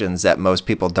questions that most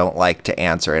people don't like to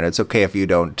answer, and it's okay if you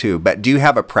don't too, but do you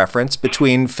have a preference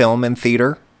between film and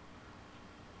theater?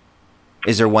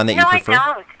 Is there one that you prefer? No,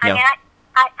 I don't. No.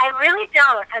 I really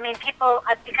don't. People,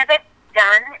 because I've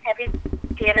done every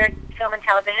theater, film, and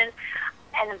television,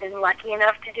 and have been lucky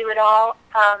enough to do it all,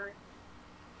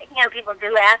 people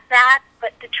do ask that,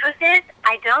 but the truth is,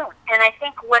 I don't. And I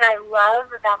think what I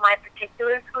love about my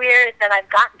particular career is that I've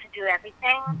gotten to do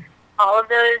everything, all of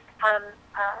those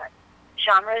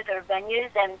genres or venues,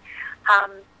 and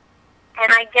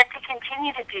I get to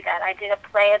continue to do that. I did a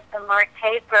play at the Mark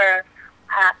Taper,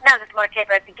 at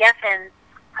the Geffen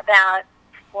about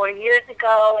 4 years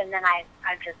ago, and then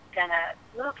I've just done a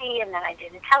movie, and then I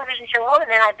did a television show, and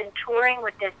then I've been touring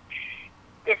with this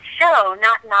show,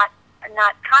 not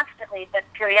constantly, but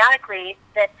periodically,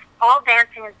 that's all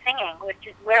dancing and singing, which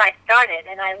is where I started,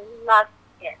 and I love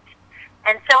it.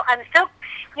 And so I'm so,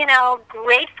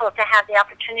 grateful to have the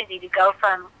opportunity to go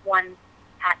from one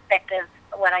aspect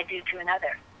of what I do to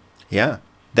another. Yeah,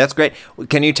 that's great.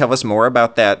 Can you tell us more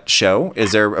about that show?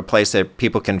 Is there a place that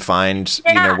people can find,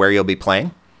 where you'll be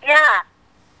playing? Yeah.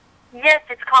 Yes,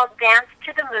 it's called Dance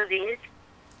to the Movies,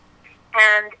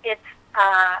 and it's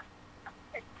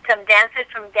some dancers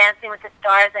from Dancing with the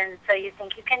Stars, and So You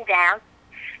Think You Can Dance,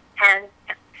 and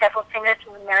several singers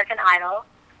from American Idol,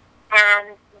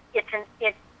 and it's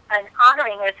an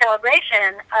honoring or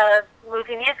celebration of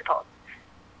movie musicals,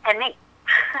 and me.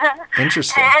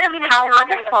 Interesting. And I don't mean how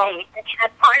wonderful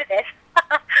that's part of it.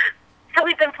 So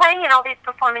we've been playing in all these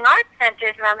performing arts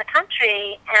centers around the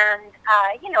country, and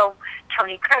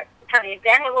Tony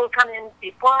Bennett will come in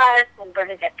before us, and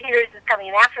Bernadette Peters is coming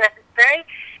in after us.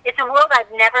 It's a world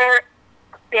I've never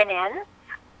been in,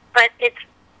 but it's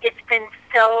been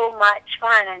so much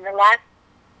fun. And the last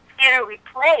theater we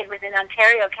played was in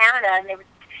Ontario, Canada, and it was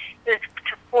to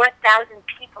 4,000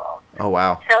 people. Oh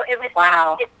wow! So it was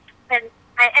wow. It's been,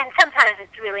 and sometimes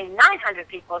it's really 900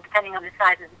 people, depending on the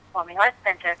size of the performing arts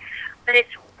center. But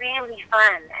it's really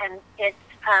fun, and it's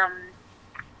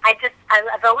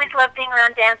I've always loved being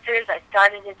around dancers. I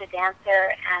started as a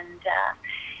dancer, and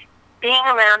being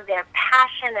around their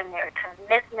passion and their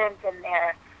commitment and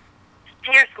their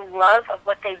fierce love of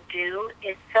what they do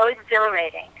is so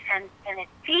exhilarating, and it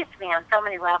feeds me on so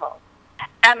many levels.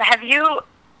 Have you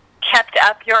kept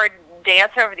up your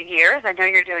dance over the years? I know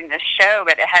you're doing this show,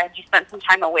 but had you spent some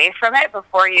time away from it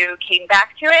before you came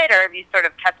back to it, or have you sort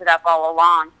of kept it up all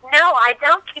along? No, I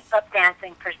don't keep up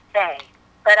dancing per se,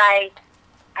 but I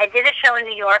did a show in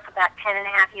New York about 10 and a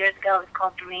half years ago. It was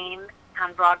called Dream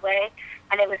on Broadway,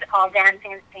 and it was all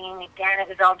dancing and singing again. It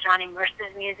was all Johnny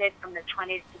Mercer's music from the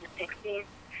 20s to the 60s.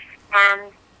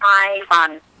 And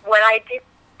what I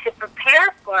to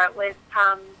prepare for it was,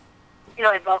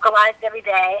 I vocalized every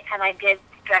day, and I did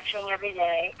stretching every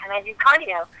day, and I did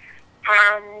cardio,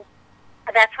 and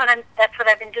that's what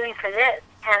I've been doing for this,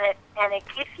 and it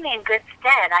keeps me in good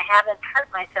stead. I haven't hurt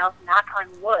myself, knock on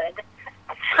wood.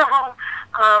 So,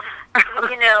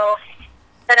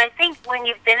 but I think when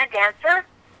you've been a dancer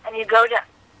and you go to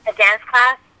a dance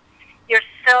class, you're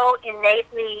so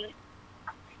innately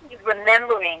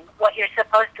remembering what you're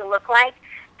supposed to look like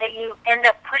that you end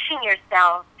up pushing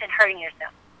yourself and hurting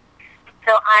yourself.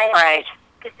 So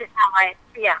this is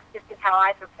how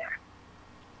I prepare.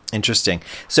 Interesting.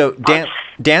 So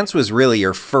dance was really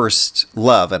your first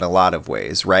love in a lot of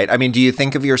ways, right? I mean, do you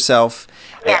think of yourself?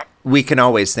 Yeah. We can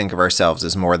always think of ourselves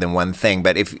as more than one thing,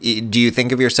 but do you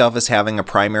think of yourself as having a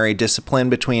primary discipline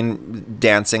between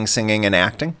dancing, singing, and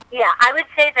acting? Yeah, I would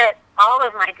say that all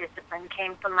of my discipline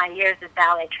came from my years of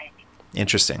ballet training.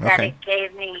 Interesting. That Okay. it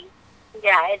gave me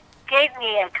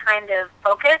a kind of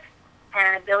focus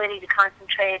and ability to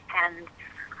concentrate and,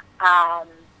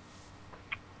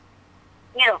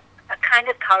 a kind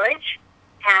of courage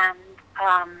and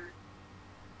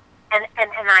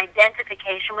an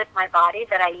identification with my body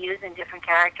that I use in different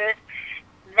characters.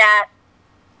 That,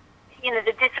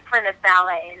 the discipline of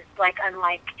ballet is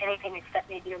unlike anything except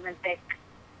maybe Olympic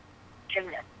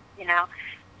gymnast,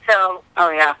 So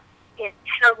it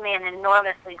showed me an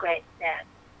enormously great stead.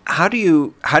 How do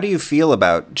you feel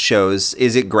about shows?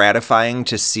 Is it gratifying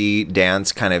to see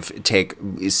dance kind of take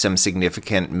some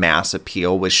significant mass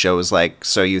appeal with shows like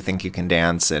So You Think You Can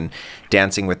Dance and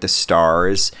Dancing with the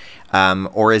Stars?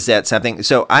 Or is that something?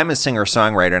 So I'm a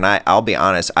singer-songwriter, and I'll be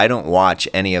honest, I don't watch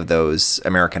any of those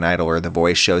American Idol or The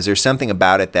Voice shows. There's something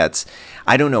about it that's,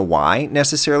 I don't know why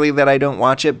necessarily that I don't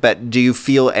watch it, but do you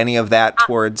feel any of that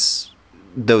towards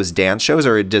those dance shows,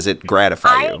 or does it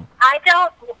gratify you?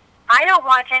 I don't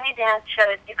watch any dance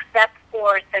shows except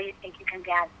for So You Think You Can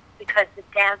Dance, because the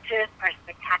dancers are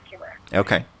spectacular.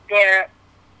 Okay. They're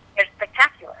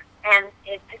spectacular, and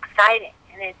it's exciting,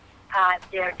 and it's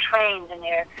they're trained, and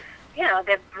they're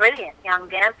brilliant young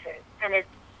dancers, and it's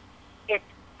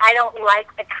I don't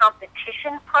like the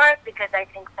competition part, because I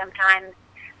think sometimes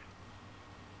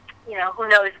who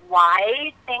knows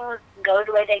why things go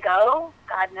the way they go,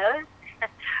 God knows.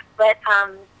 But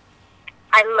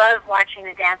I love watching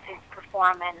the dancers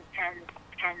perform and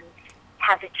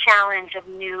have the challenge of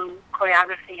new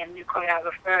choreography and new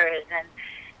choreographers, and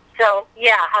so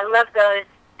I love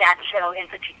that show in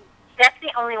particular. That's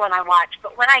the only one I watch.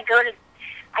 But when I go to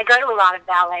a lot of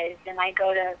ballets, and I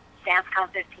go to dance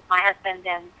concerts with my husband,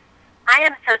 and I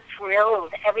am so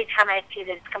thrilled every time I see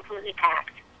that it's completely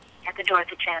packed at the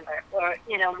Dorothy Chandler, or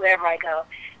wherever I go,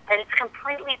 that it's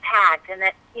completely packed, and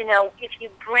that if you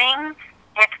bring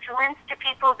excellence to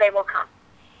people, they will come.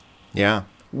 Yeah.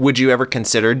 Would you ever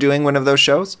consider doing one of those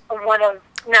shows?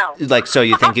 No. Like So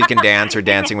You Think You Can Dance or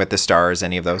Dancing with the Stars,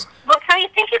 any of those? Well, So You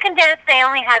Think You Can Dance, they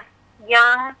only have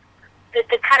young,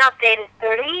 the cutoff date is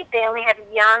 30. They only have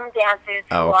young dancers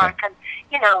who are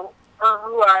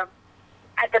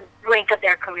at the brink of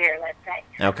their career, let's say.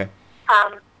 Okay.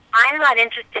 I'm not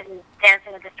interested in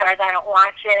Dancing with the Stars. I don't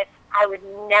watch it. I would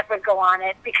never go on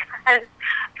it because,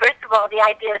 first of all, the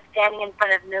idea of standing in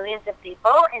front of millions of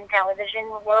people in television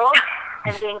world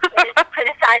and being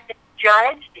criticized and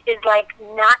judged is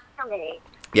not for me.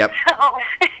 Yep. So,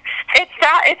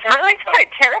 It's really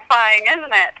quite terrifying,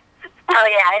 isn't it? Oh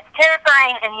yeah, it's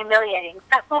terrifying and humiliating.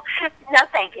 So, no,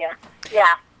 thank you.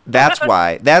 Yeah. That's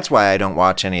why I don't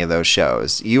watch any of those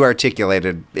shows. You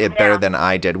articulated it better than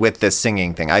I did with the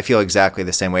singing thing. I feel exactly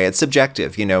the same way. It's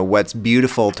subjective. What's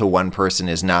beautiful to one person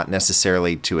is not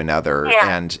necessarily to another,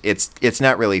 and it's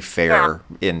not really fair,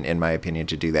 in my opinion,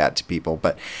 to do that to people.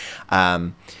 But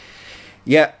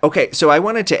okay. So I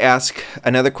wanted to ask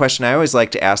another question. I always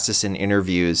like to ask this in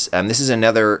interviews. This is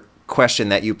another question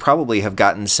that you probably have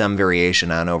gotten some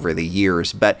variation on over the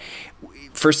years, but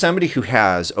for somebody who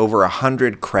has over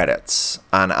 100 credits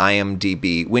on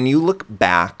IMDb, when you look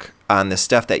back on the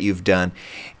stuff that you've done,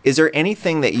 is there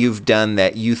anything that you've done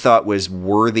that you thought was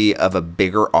worthy of a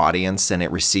bigger audience than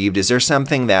it received? Is there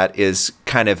something that is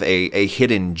kind of a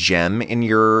hidden gem in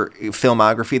your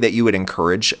filmography that you would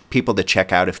encourage people to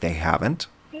check out if they haven't?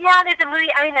 Yeah, there's a movie.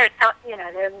 I mean, there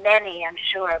are many, I'm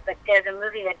sure, but there's a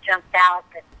movie that jumped out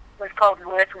that was called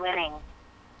Worth Winning.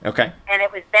 Okay. And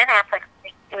it was Ben Affleck's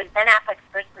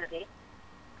first movie.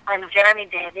 Jeremy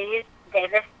Davies.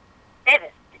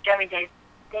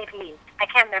 I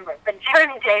can't remember, but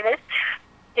Jeremy Davis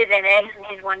is in it, and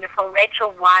he's wonderful.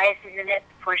 Rachel Weisz is in it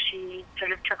before she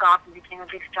sort of took off and became a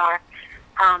big star.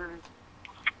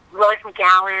 Rose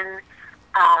McGowan.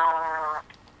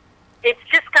 It's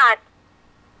just got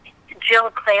Jill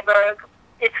Clayburgh.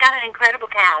 It's got an incredible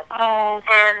cast.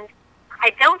 And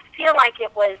I don't feel like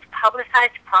it was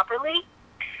publicized properly.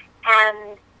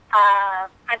 And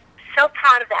I'm so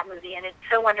proud of that movie, and it's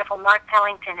so wonderful. Mark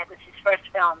Pellington, it was his first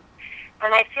film.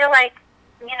 And I feel like,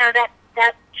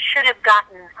 that should have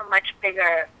gotten a much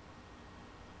bigger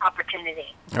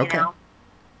opportunity. Okay.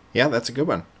 Yeah, that's a good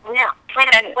one. Yeah. Wait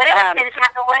a minute. Wait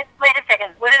a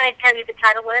second. What did I tell you the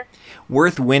title was?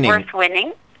 Worth Winning. Worth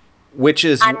Winning. Which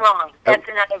is... I'm wrong. That's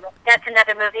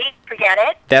another movie. Forget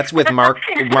it. That's with Mark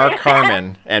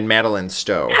Harmon and Madeline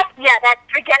Stowe. Yeah,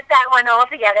 forget that one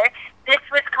altogether. This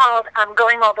was called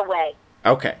Going All the Way.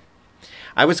 Okay.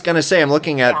 I was going to say I'm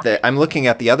looking at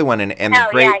the other one and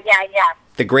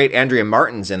the great Andrea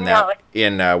Martin's in that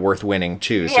in Worth Winning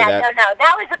too. So that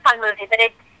was a fun movie, but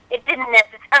it didn't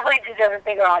necessarily deserve a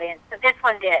bigger audience. But this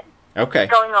one did. Okay.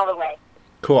 Going All the Way.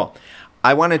 Cool.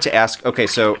 I wanted to ask. Okay,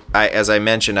 so as I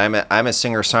mentioned, I'm a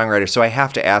singer-songwriter, so I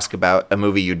have to ask about a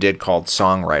movie you did called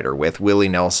Songwriter with Willie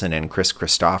Nelson and Chris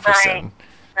Christopherson.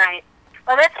 Right.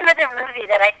 Well, that's another movie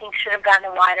that I think should have gotten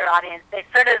a wider audience. They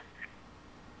sort of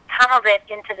tunneled it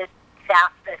into the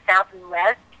South and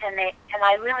West, and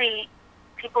I really,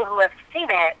 people who have seen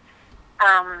it,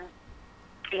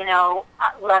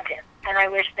 loved it, and I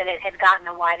wish that it had gotten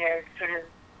a wider sort of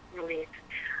release.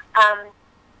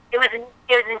 It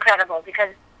was incredible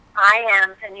because I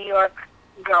am a New York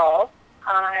girl.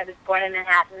 I was born in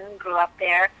Manhattan, grew up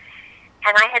there,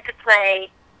 and I had to play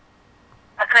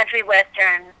a country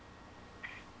western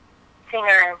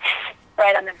singer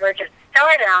right on the verge of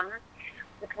stardom,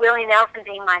 with Willie Nelson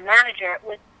being my manager,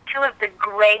 with two of the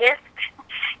greatest,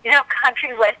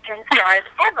 country western stars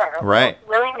ever. Right.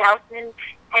 Willie Nelson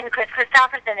and Chris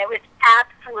Christopherson. It was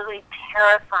absolutely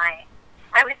terrifying.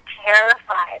 I was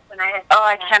terrified when I had... Oh,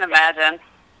 I can't imagine.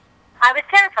 I was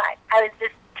terrified. I was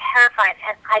just terrified.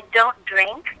 And I don't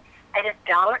drink. I just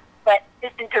don't. But the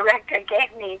director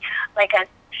gave me like a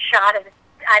shot of,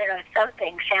 I don't know,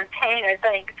 something, champagne or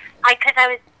something. Because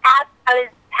I was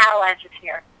paralyzed with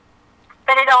fear.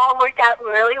 But it all worked out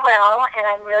really well, and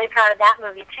I'm really proud of that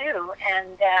movie too,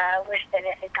 and wish that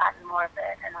it had gotten more of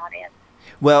an audience.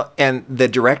 Well, and the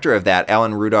director of that,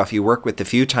 Alan Rudolph, you work with a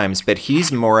few times, but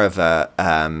he's more of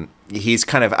a, he's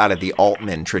kind of out of the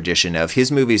Altman tradition of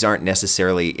his movies aren't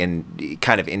necessarily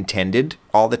kind of intended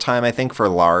all the time, I think, for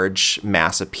large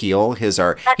mass appeal. That's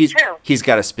true. He's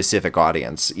got a specific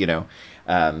audience, That's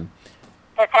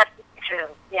absolutely true.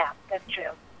 Yeah, that's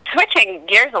true. Switching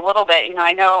gears a little bit,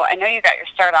 I know you got your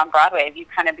start on Broadway. You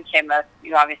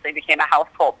obviously became a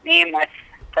household name with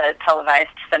the televised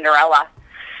Cinderella.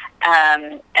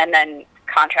 And then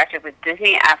contracted with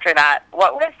Disney after that.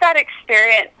 What was that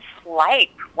experience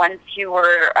like once you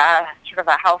were sort of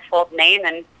a household name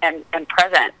and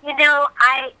present?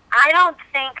 I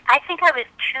think I was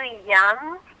too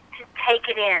young to take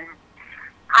it in.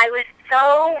 I was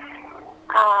so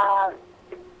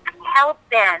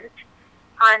hell-bent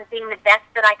on being the best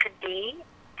that I could be,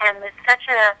 and was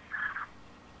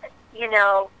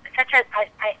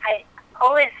I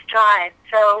always strive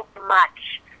so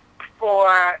much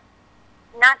for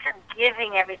not just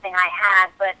giving everything I had,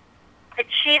 but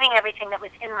achieving everything that was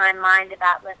in my mind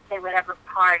about, let's say, whatever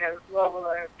part or role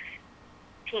or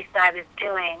piece I was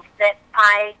doing, that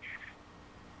I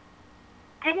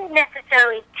didn't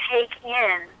necessarily take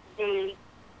in the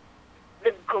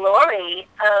glory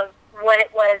of what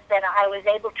it was that I was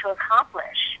able to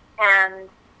accomplish. And,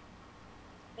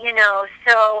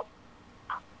 so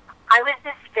I was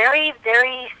this very,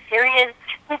 very serious,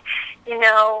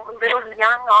 little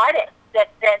young artist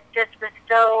that just was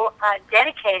so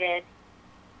dedicated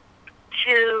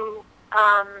to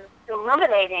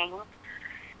illuminating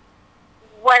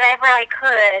whatever I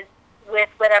could with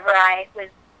whatever I was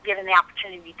given the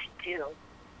opportunity to do.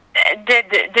 Did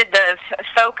the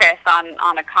focus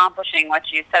on accomplishing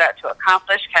what you set out to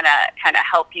accomplish kind of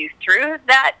help you through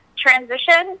that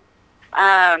transition?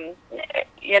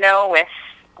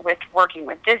 With working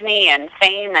with Disney and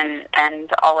fame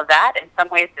and all of that. In some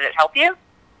ways, did it help you?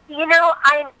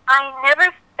 I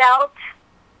never felt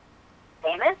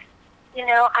famous.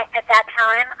 At that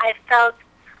time, I felt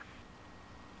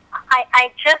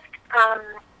I just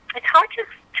it's hard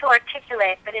to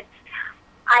articulate, but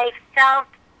I felt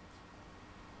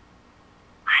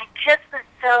I just was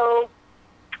so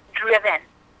driven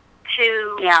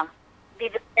to be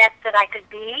the best that I could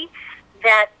be,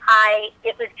 that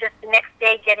it was just the next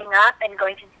day getting up and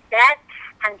going to set,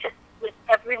 and just with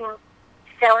every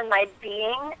cell in my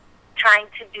being trying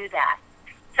to do that.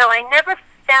 So I never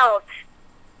felt,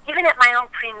 even at my own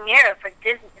premiere for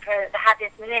Disney, for The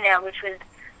Happiest Millionaire, which was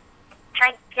a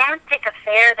gigantic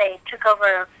affair. They took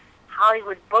over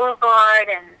Hollywood Boulevard,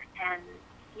 and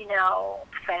you know,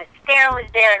 Fred Astaire was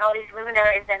there, and all these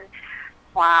luminaries, and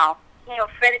Wow. you know,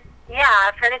 Fred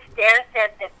Astaire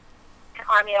said that to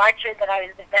Army Archer that I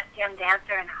was the best young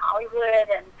dancer in Hollywood,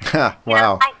 and you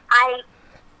know, Wow.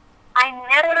 I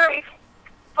never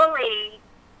fully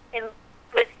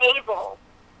was able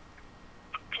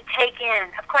to take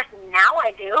in. Of course, now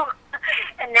I do,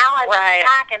 and now I look Right.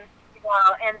 back and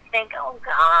think, oh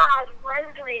God,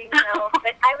 Leslie, you know.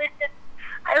 But I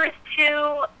was too,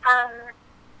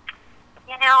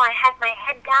 you know, I had my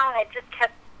head down. I just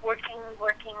kept working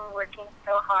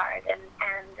so hard, and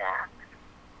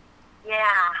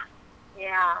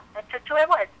yeah, that's just who I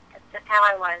was. That's just how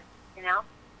I was, you know.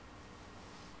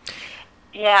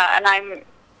 Yeah, and I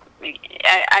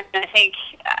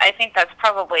think that's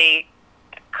probably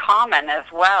common as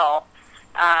well.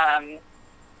 I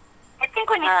think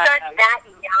when you start that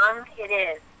young, it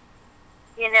is.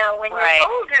 You know, when Right.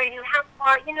 you're older, you have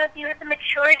more. You know, you have the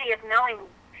maturity of knowing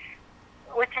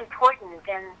what's important,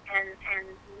 and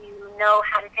you know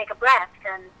how to take a breath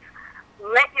and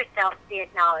let yourself be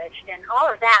acknowledged and all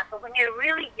of that. But when you're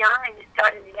really young and you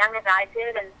start as young as I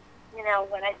did, and you know,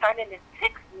 when I started at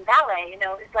 6 in ballet, you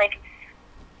know, it's like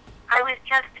I was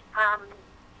just.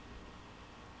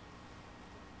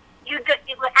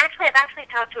 Actually, I've actually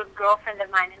talked to a girlfriend of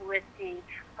mine who was the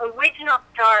original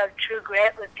star of True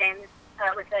Grit with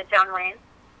John Wayne.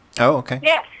 Oh, okay.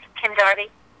 Yes. Kim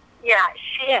Darby. Yeah,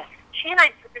 Yes. she and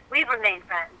I, we've remained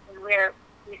friends, and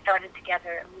we started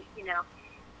together, and we, you know,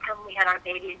 and we had our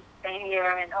baby the same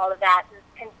year and all of that,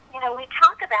 and you know, we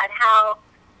talk about how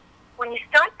when you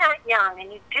start that young,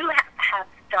 and you do have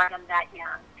stardom that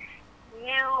young,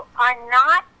 you are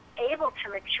not able to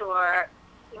mature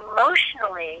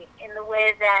emotionally in the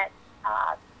way that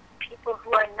people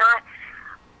who are not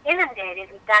inundated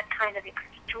with that kind of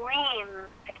extreme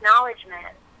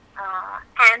acknowledgement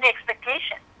and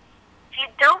expectation. You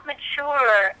don't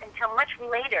mature until much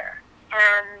later,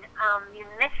 and you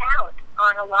miss out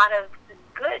on a lot of the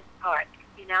good parts,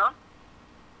 you know?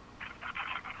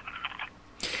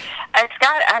 It's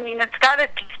got to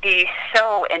just be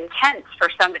so intense for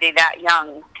somebody that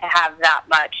young to have that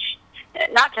much,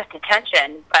 not just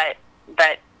attention, but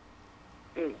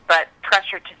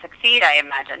pressure to succeed, I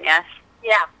imagine, yes?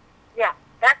 Yeah.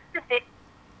 That's the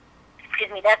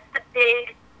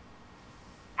big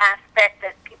aspect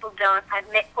that people don't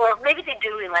admit, or maybe they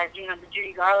do realize, you know, the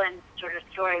Judy Garland sort of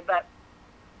story, but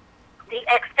the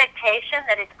expectation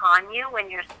that it's on you when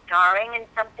you're starring in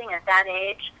something at that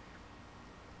age,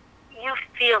 you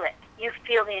feel it. You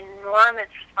feel the enormous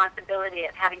responsibility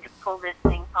of having to pull this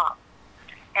thing off.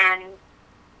 And,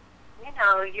 you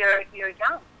know, you're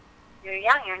young. You're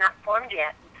young. You're not formed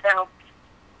yet. So,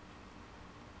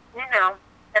 you know,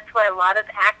 that's why a lot of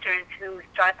actors who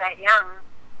start that young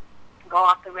go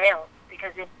off the rails,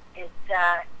 because it's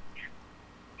a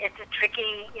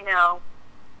tricky, you know,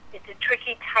 it's a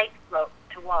tricky tightrope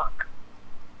to walk.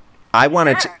 I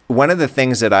wanted to, one of the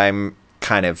things that I'm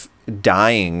kind of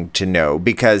dying to know,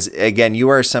 because again, you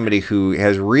are somebody who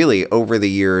has really over the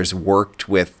years worked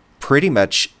with pretty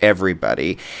much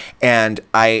everybody, and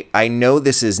I know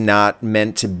this is not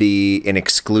meant to be an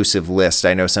exclusive list.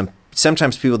 I know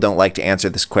sometimes people don't like to answer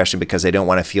this question because they don't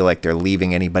want to feel like they're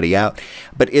leaving anybody out.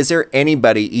 But is there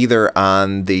anybody either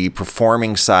on the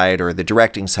performing side or the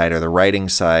directing side or the writing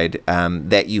side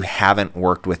that you haven't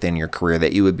worked with in your career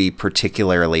that you would be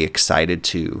particularly excited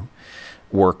to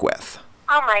work with?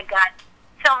 Oh my God,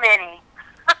 so many.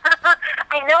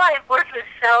 I know I've worked with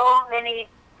so many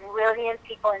brilliant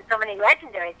people and so many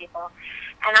legendary people,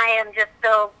 and I am just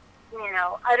so, you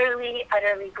know, utterly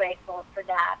grateful for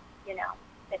that, you know,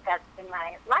 that's been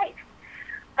my life.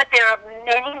 But there are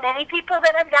many, many people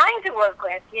that I'm dying to work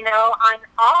with, you know,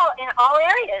 in all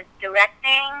areas,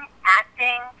 directing,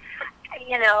 acting,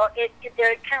 you know,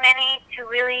 there are too many to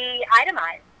really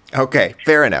itemize. Okay,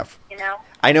 fair enough. You know?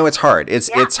 I know it's hard.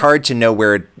 It's hard to know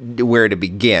where to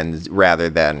begin rather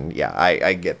than,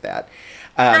 I get that.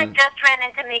 I just ran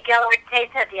into Miguel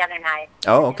Ortega the other night.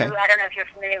 Oh, okay. Who, I don't know if you're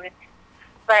familiar with,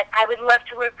 but I would love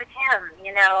to work with him.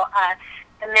 You know,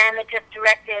 the man that just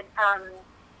directed, I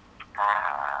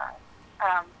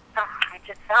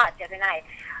just saw it the other night,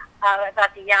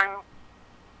 about the young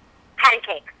patty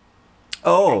cakes.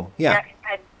 Oh, yeah.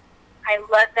 I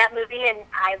love that movie, and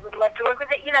I would love to work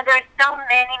with it. You know, there are so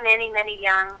many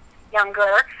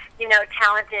younger, you know,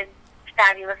 talented,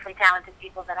 fabulously talented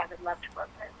people that I would love to work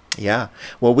with. Yeah.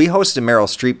 Well, we host a Meryl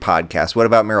Streep podcast. What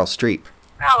about Meryl Streep?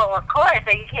 Oh, of course.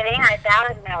 Are you kidding? I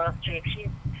found Meryl Streep. She's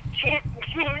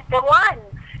the one.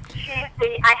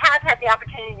 I have had the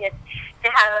opportunity to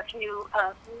have a few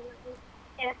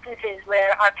instances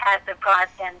where our paths have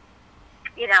crossed, and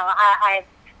I've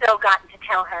so gotten to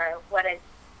tell her what a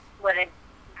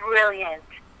brilliant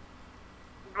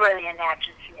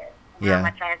actress she is, and how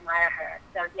much I admire her.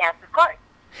 So yes, of course.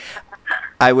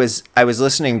 I was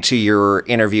listening to your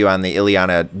interview on the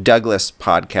Ileana Douglas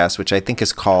podcast, which I think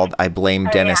is called "I Blame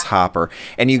Dennis Hopper,"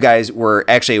 and you guys were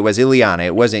actually, it was Ileana,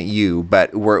 it wasn't you,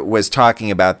 but was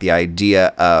talking about the idea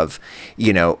of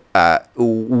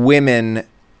women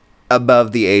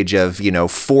above the age of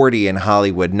 40 in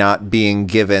Hollywood not being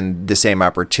given the same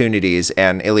opportunities,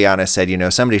 and Ileana said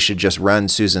somebody should just run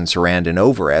Susan Sarandon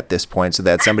over at this point so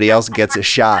that somebody else gets a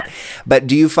shot. But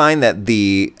do you find that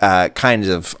the kinds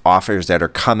of offers that are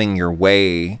coming your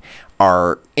way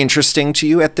are interesting to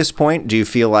you at this point? Do you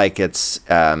feel like it's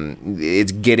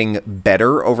getting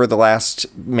better over the last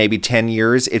maybe 10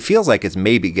 years? It feels like it's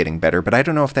maybe getting better, but I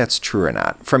don't know if that's true or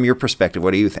not. From your perspective,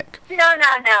 what do you think? No.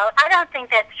 I don't think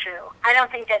that's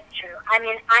true. I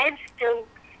mean, I am still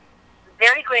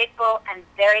very grateful and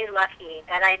very lucky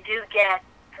that I do get,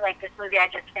 like this movie I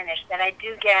just finished, that I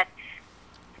do get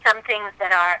some things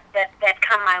that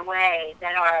come my way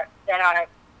that are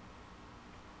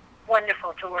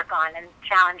wonderful to work on and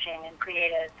challenging and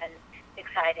creative and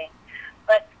exciting.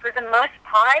 But for the most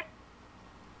part,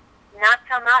 not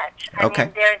so much. I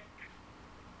mean,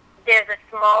 there's a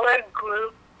smaller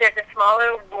group, there's a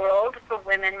smaller world for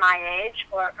women my age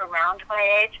or around my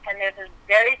age, and there's a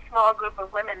very small group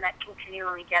of women that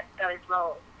continually get those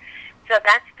roles. So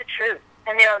that's the truth.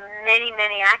 And there are many,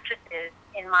 many actresses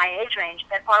in my age range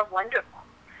that are wonderful.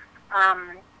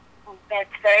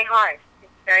 It's very hard.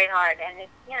 And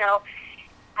it's,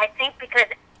 I think because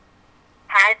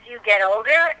as you get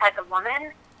older as a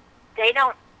woman, they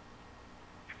don't,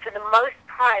 for the most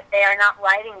part, they are not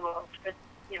writing roles for,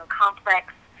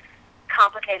 complex,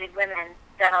 complicated women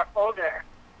that are older.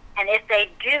 And if they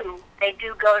do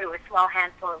go to a small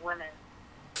handful of women.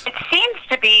 It seems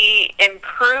to be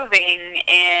improving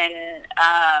in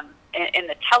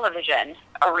the television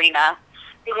arena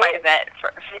quite a bit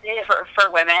for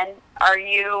women. Are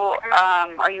you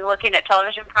looking at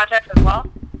television projects as well?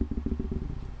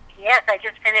 Yes, I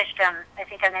just finished. I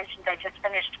think I mentioned I just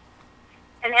finished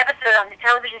an episode on the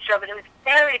television show, but it was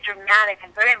very dramatic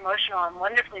and very emotional and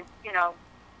wonderfully,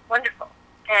 wonderful.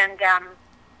 And I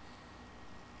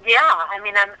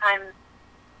mean,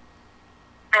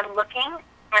 I'm looking,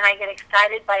 and I get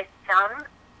excited by some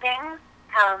things.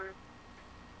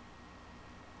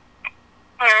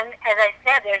 And as I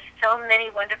said, there's so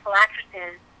many wonderful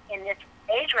actresses in this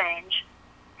age range,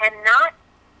 and not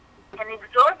an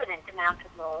exorbitant amount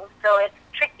of roles, so it's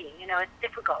tricky, it's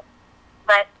difficult.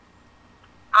 But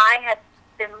I have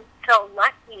been so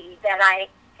lucky that I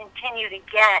continue to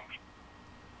get,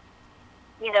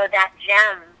 that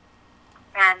gem,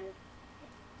 and,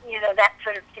 that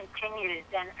sort of continues,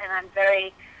 and I'm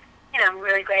very, I'm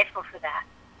really grateful for that.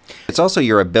 It's also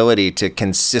your ability to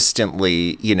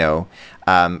consistently,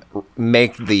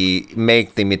 make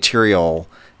the material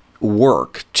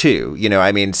work too.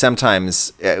 I mean,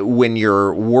 sometimes when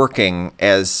you're working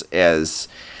as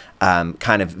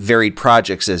kind of varied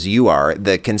projects as you are,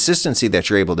 the consistency that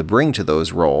you're able to bring to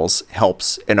those roles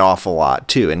helps an awful lot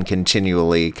too, and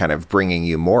continually kind of bringing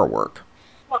you more work.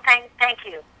 Well, thank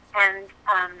you, and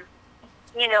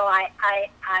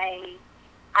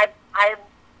I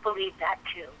believe that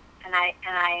too, and I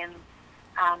am,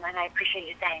 and I appreciate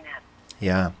you saying that.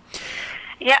 Yeah.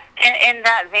 Yeah, in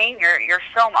that vein, your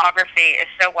filmography is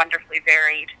so wonderfully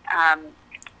varied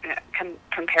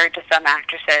compared to some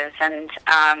actresses. And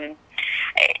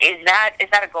is that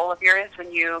a goal of yours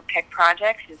when you pick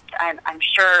projects? I'm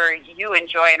sure you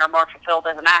enjoy and are more fulfilled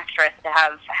as an actress to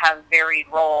have varied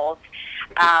roles.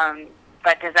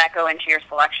 But does that go into your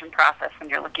selection process when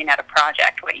you're looking at a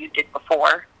project, what you did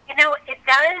before? It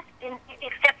does,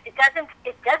 except it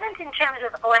doesn't in terms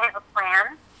of, I have a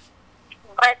plan.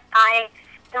 But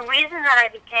the reason that I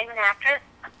became an actress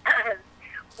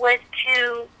was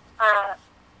to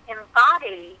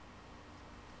embody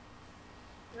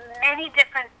many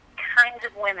different kinds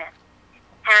of women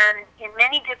and in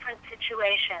many different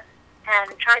situations,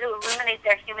 and try to illuminate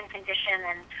their human condition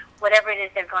and whatever it is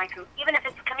they're going through, even if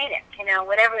it's comedic,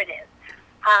 whatever it is.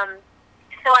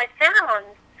 So I found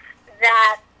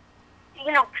that,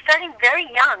 starting very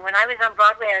young, when I was on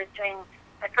Broadway, I was doing,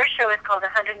 my first show was called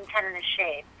 110 in the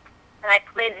Shade, and I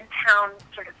played a town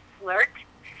sort of flirt.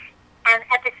 And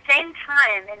at the same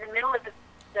time, in the middle of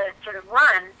the sort of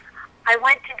run, I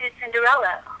went to do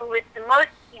Cinderella, who was the most,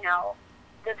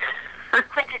 the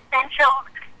quintessential,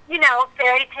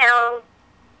 fairy tale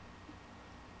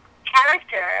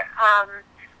character,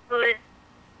 who is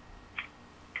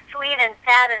sweet and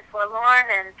sad and forlorn,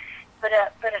 and but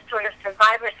a sort of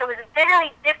survivor. So it was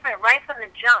very different right from the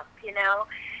jump, you know.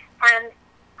 And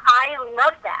I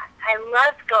loved that. I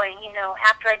loved going, you know,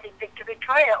 after I did Victor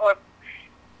Victoria, or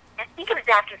I think it was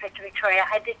after Victor Victoria,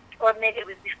 I did, or maybe it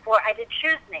was before, I did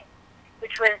Choose Me,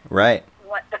 which was Right.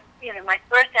 what the, you know, my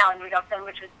first Alan Rudolph film,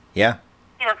 which was, Yeah.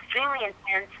 you know, extremely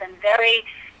intense and very,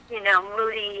 you know,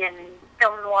 moody and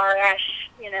film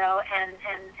noir-ish, you know, and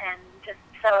just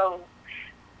so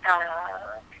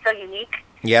so unique.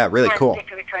 Yeah, really And cool.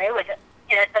 Victor Victoria was,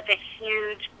 you know, such a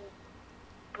huge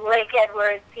Blake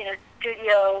Edwards, you know,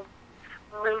 studio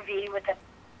movie with a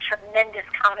tremendous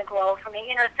comic role for me,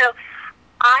 you know. So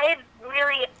I've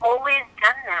really always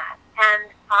done that,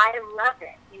 and I love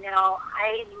it. You know,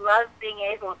 I love being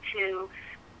able to,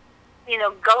 you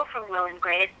know, go from Will and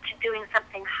Grace to doing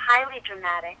something highly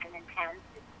dramatic and intense.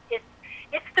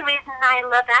 It's the reason I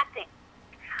love acting.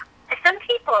 Some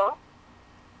people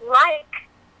like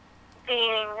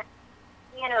being,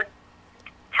 you know,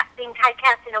 being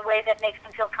typecast in a way that makes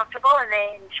them feel comfortable, and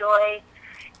they enjoy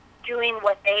doing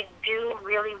what they do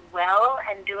really well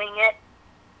and doing it,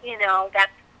 you know,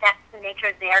 that's the nature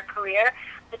of their career.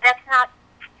 But that's not,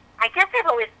 I guess I've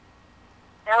always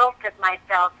felt of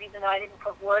myself, even though I didn't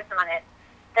put words on it,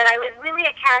 that I was really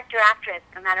a character actress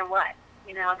no matter what.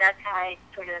 You know, that's how I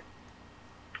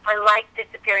like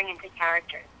disappearing into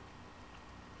characters.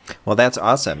 Well, that's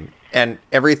awesome. And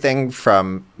everything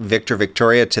from Victor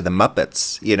Victoria to the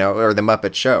Muppets, you know, or the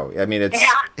Muppet Show. I mean, it's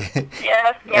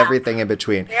Yes, everything in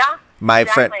between. Yeah, My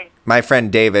exactly. my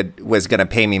friend David was going to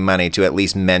pay me money to at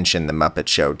least mention the Muppet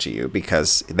Show to you,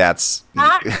 because that's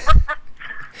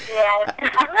Yes,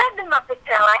 I love the Muppet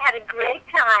Show. I had a great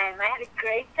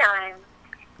time.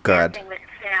 good. dancing with,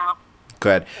 you know.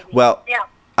 Good. Well, Yeah.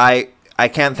 I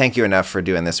can't thank you enough for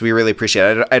doing this. We really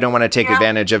appreciate it. I don't want to take Yeah.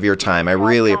 advantage of your time. I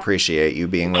really appreciate you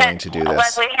being willing to do this.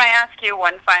 Leslie, can I ask you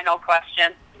one final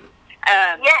question?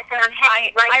 Yes, and I'm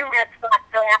happy right in that spot.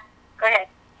 So go ahead.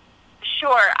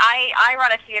 Sure. I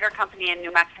run a theater company in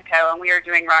New Mexico, and we are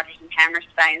doing Rodgers and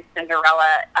Hammerstein's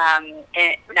Cinderella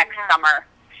next summer.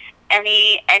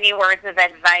 Any words of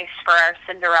advice for our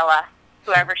Cinderella,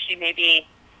 whoever she may be?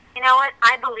 You know what?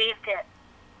 I believed it.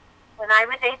 When I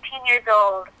was 18 years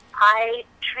old, I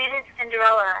treated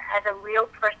Cinderella as a real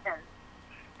person,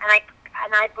 and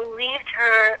I believed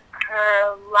her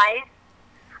life.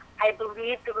 I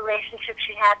believed the relationship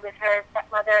she had with her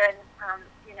stepmother and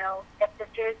you know,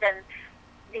 stepsisters, and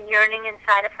the yearning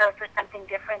inside of her for something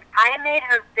different. I made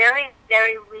her very,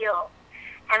 very real,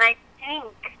 and I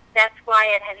think that's why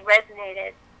it has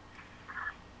resonated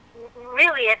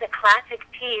really as a classic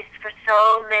piece for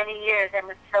so many years and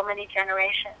with so many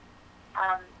generations.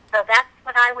 So that's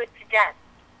what I would suggest.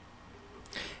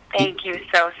 Thank you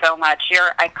so much.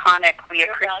 You're iconic. We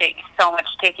appreciate you so much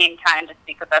taking time to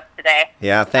speak with us today.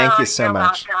 Yeah, thank you so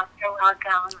much. You're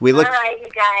welcome. We look- All right, you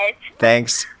guys.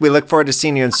 Thanks. We look forward to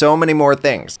seeing you in so many more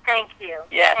things. Thank you.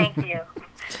 Yeah. Thank you.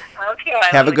 Okay.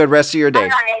 Have a good rest of your All day.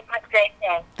 right. Have a great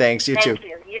day. Thanks, you too. Thank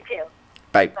you. You too.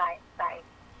 Bye. Bye. Bye.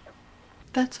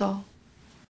 That's all.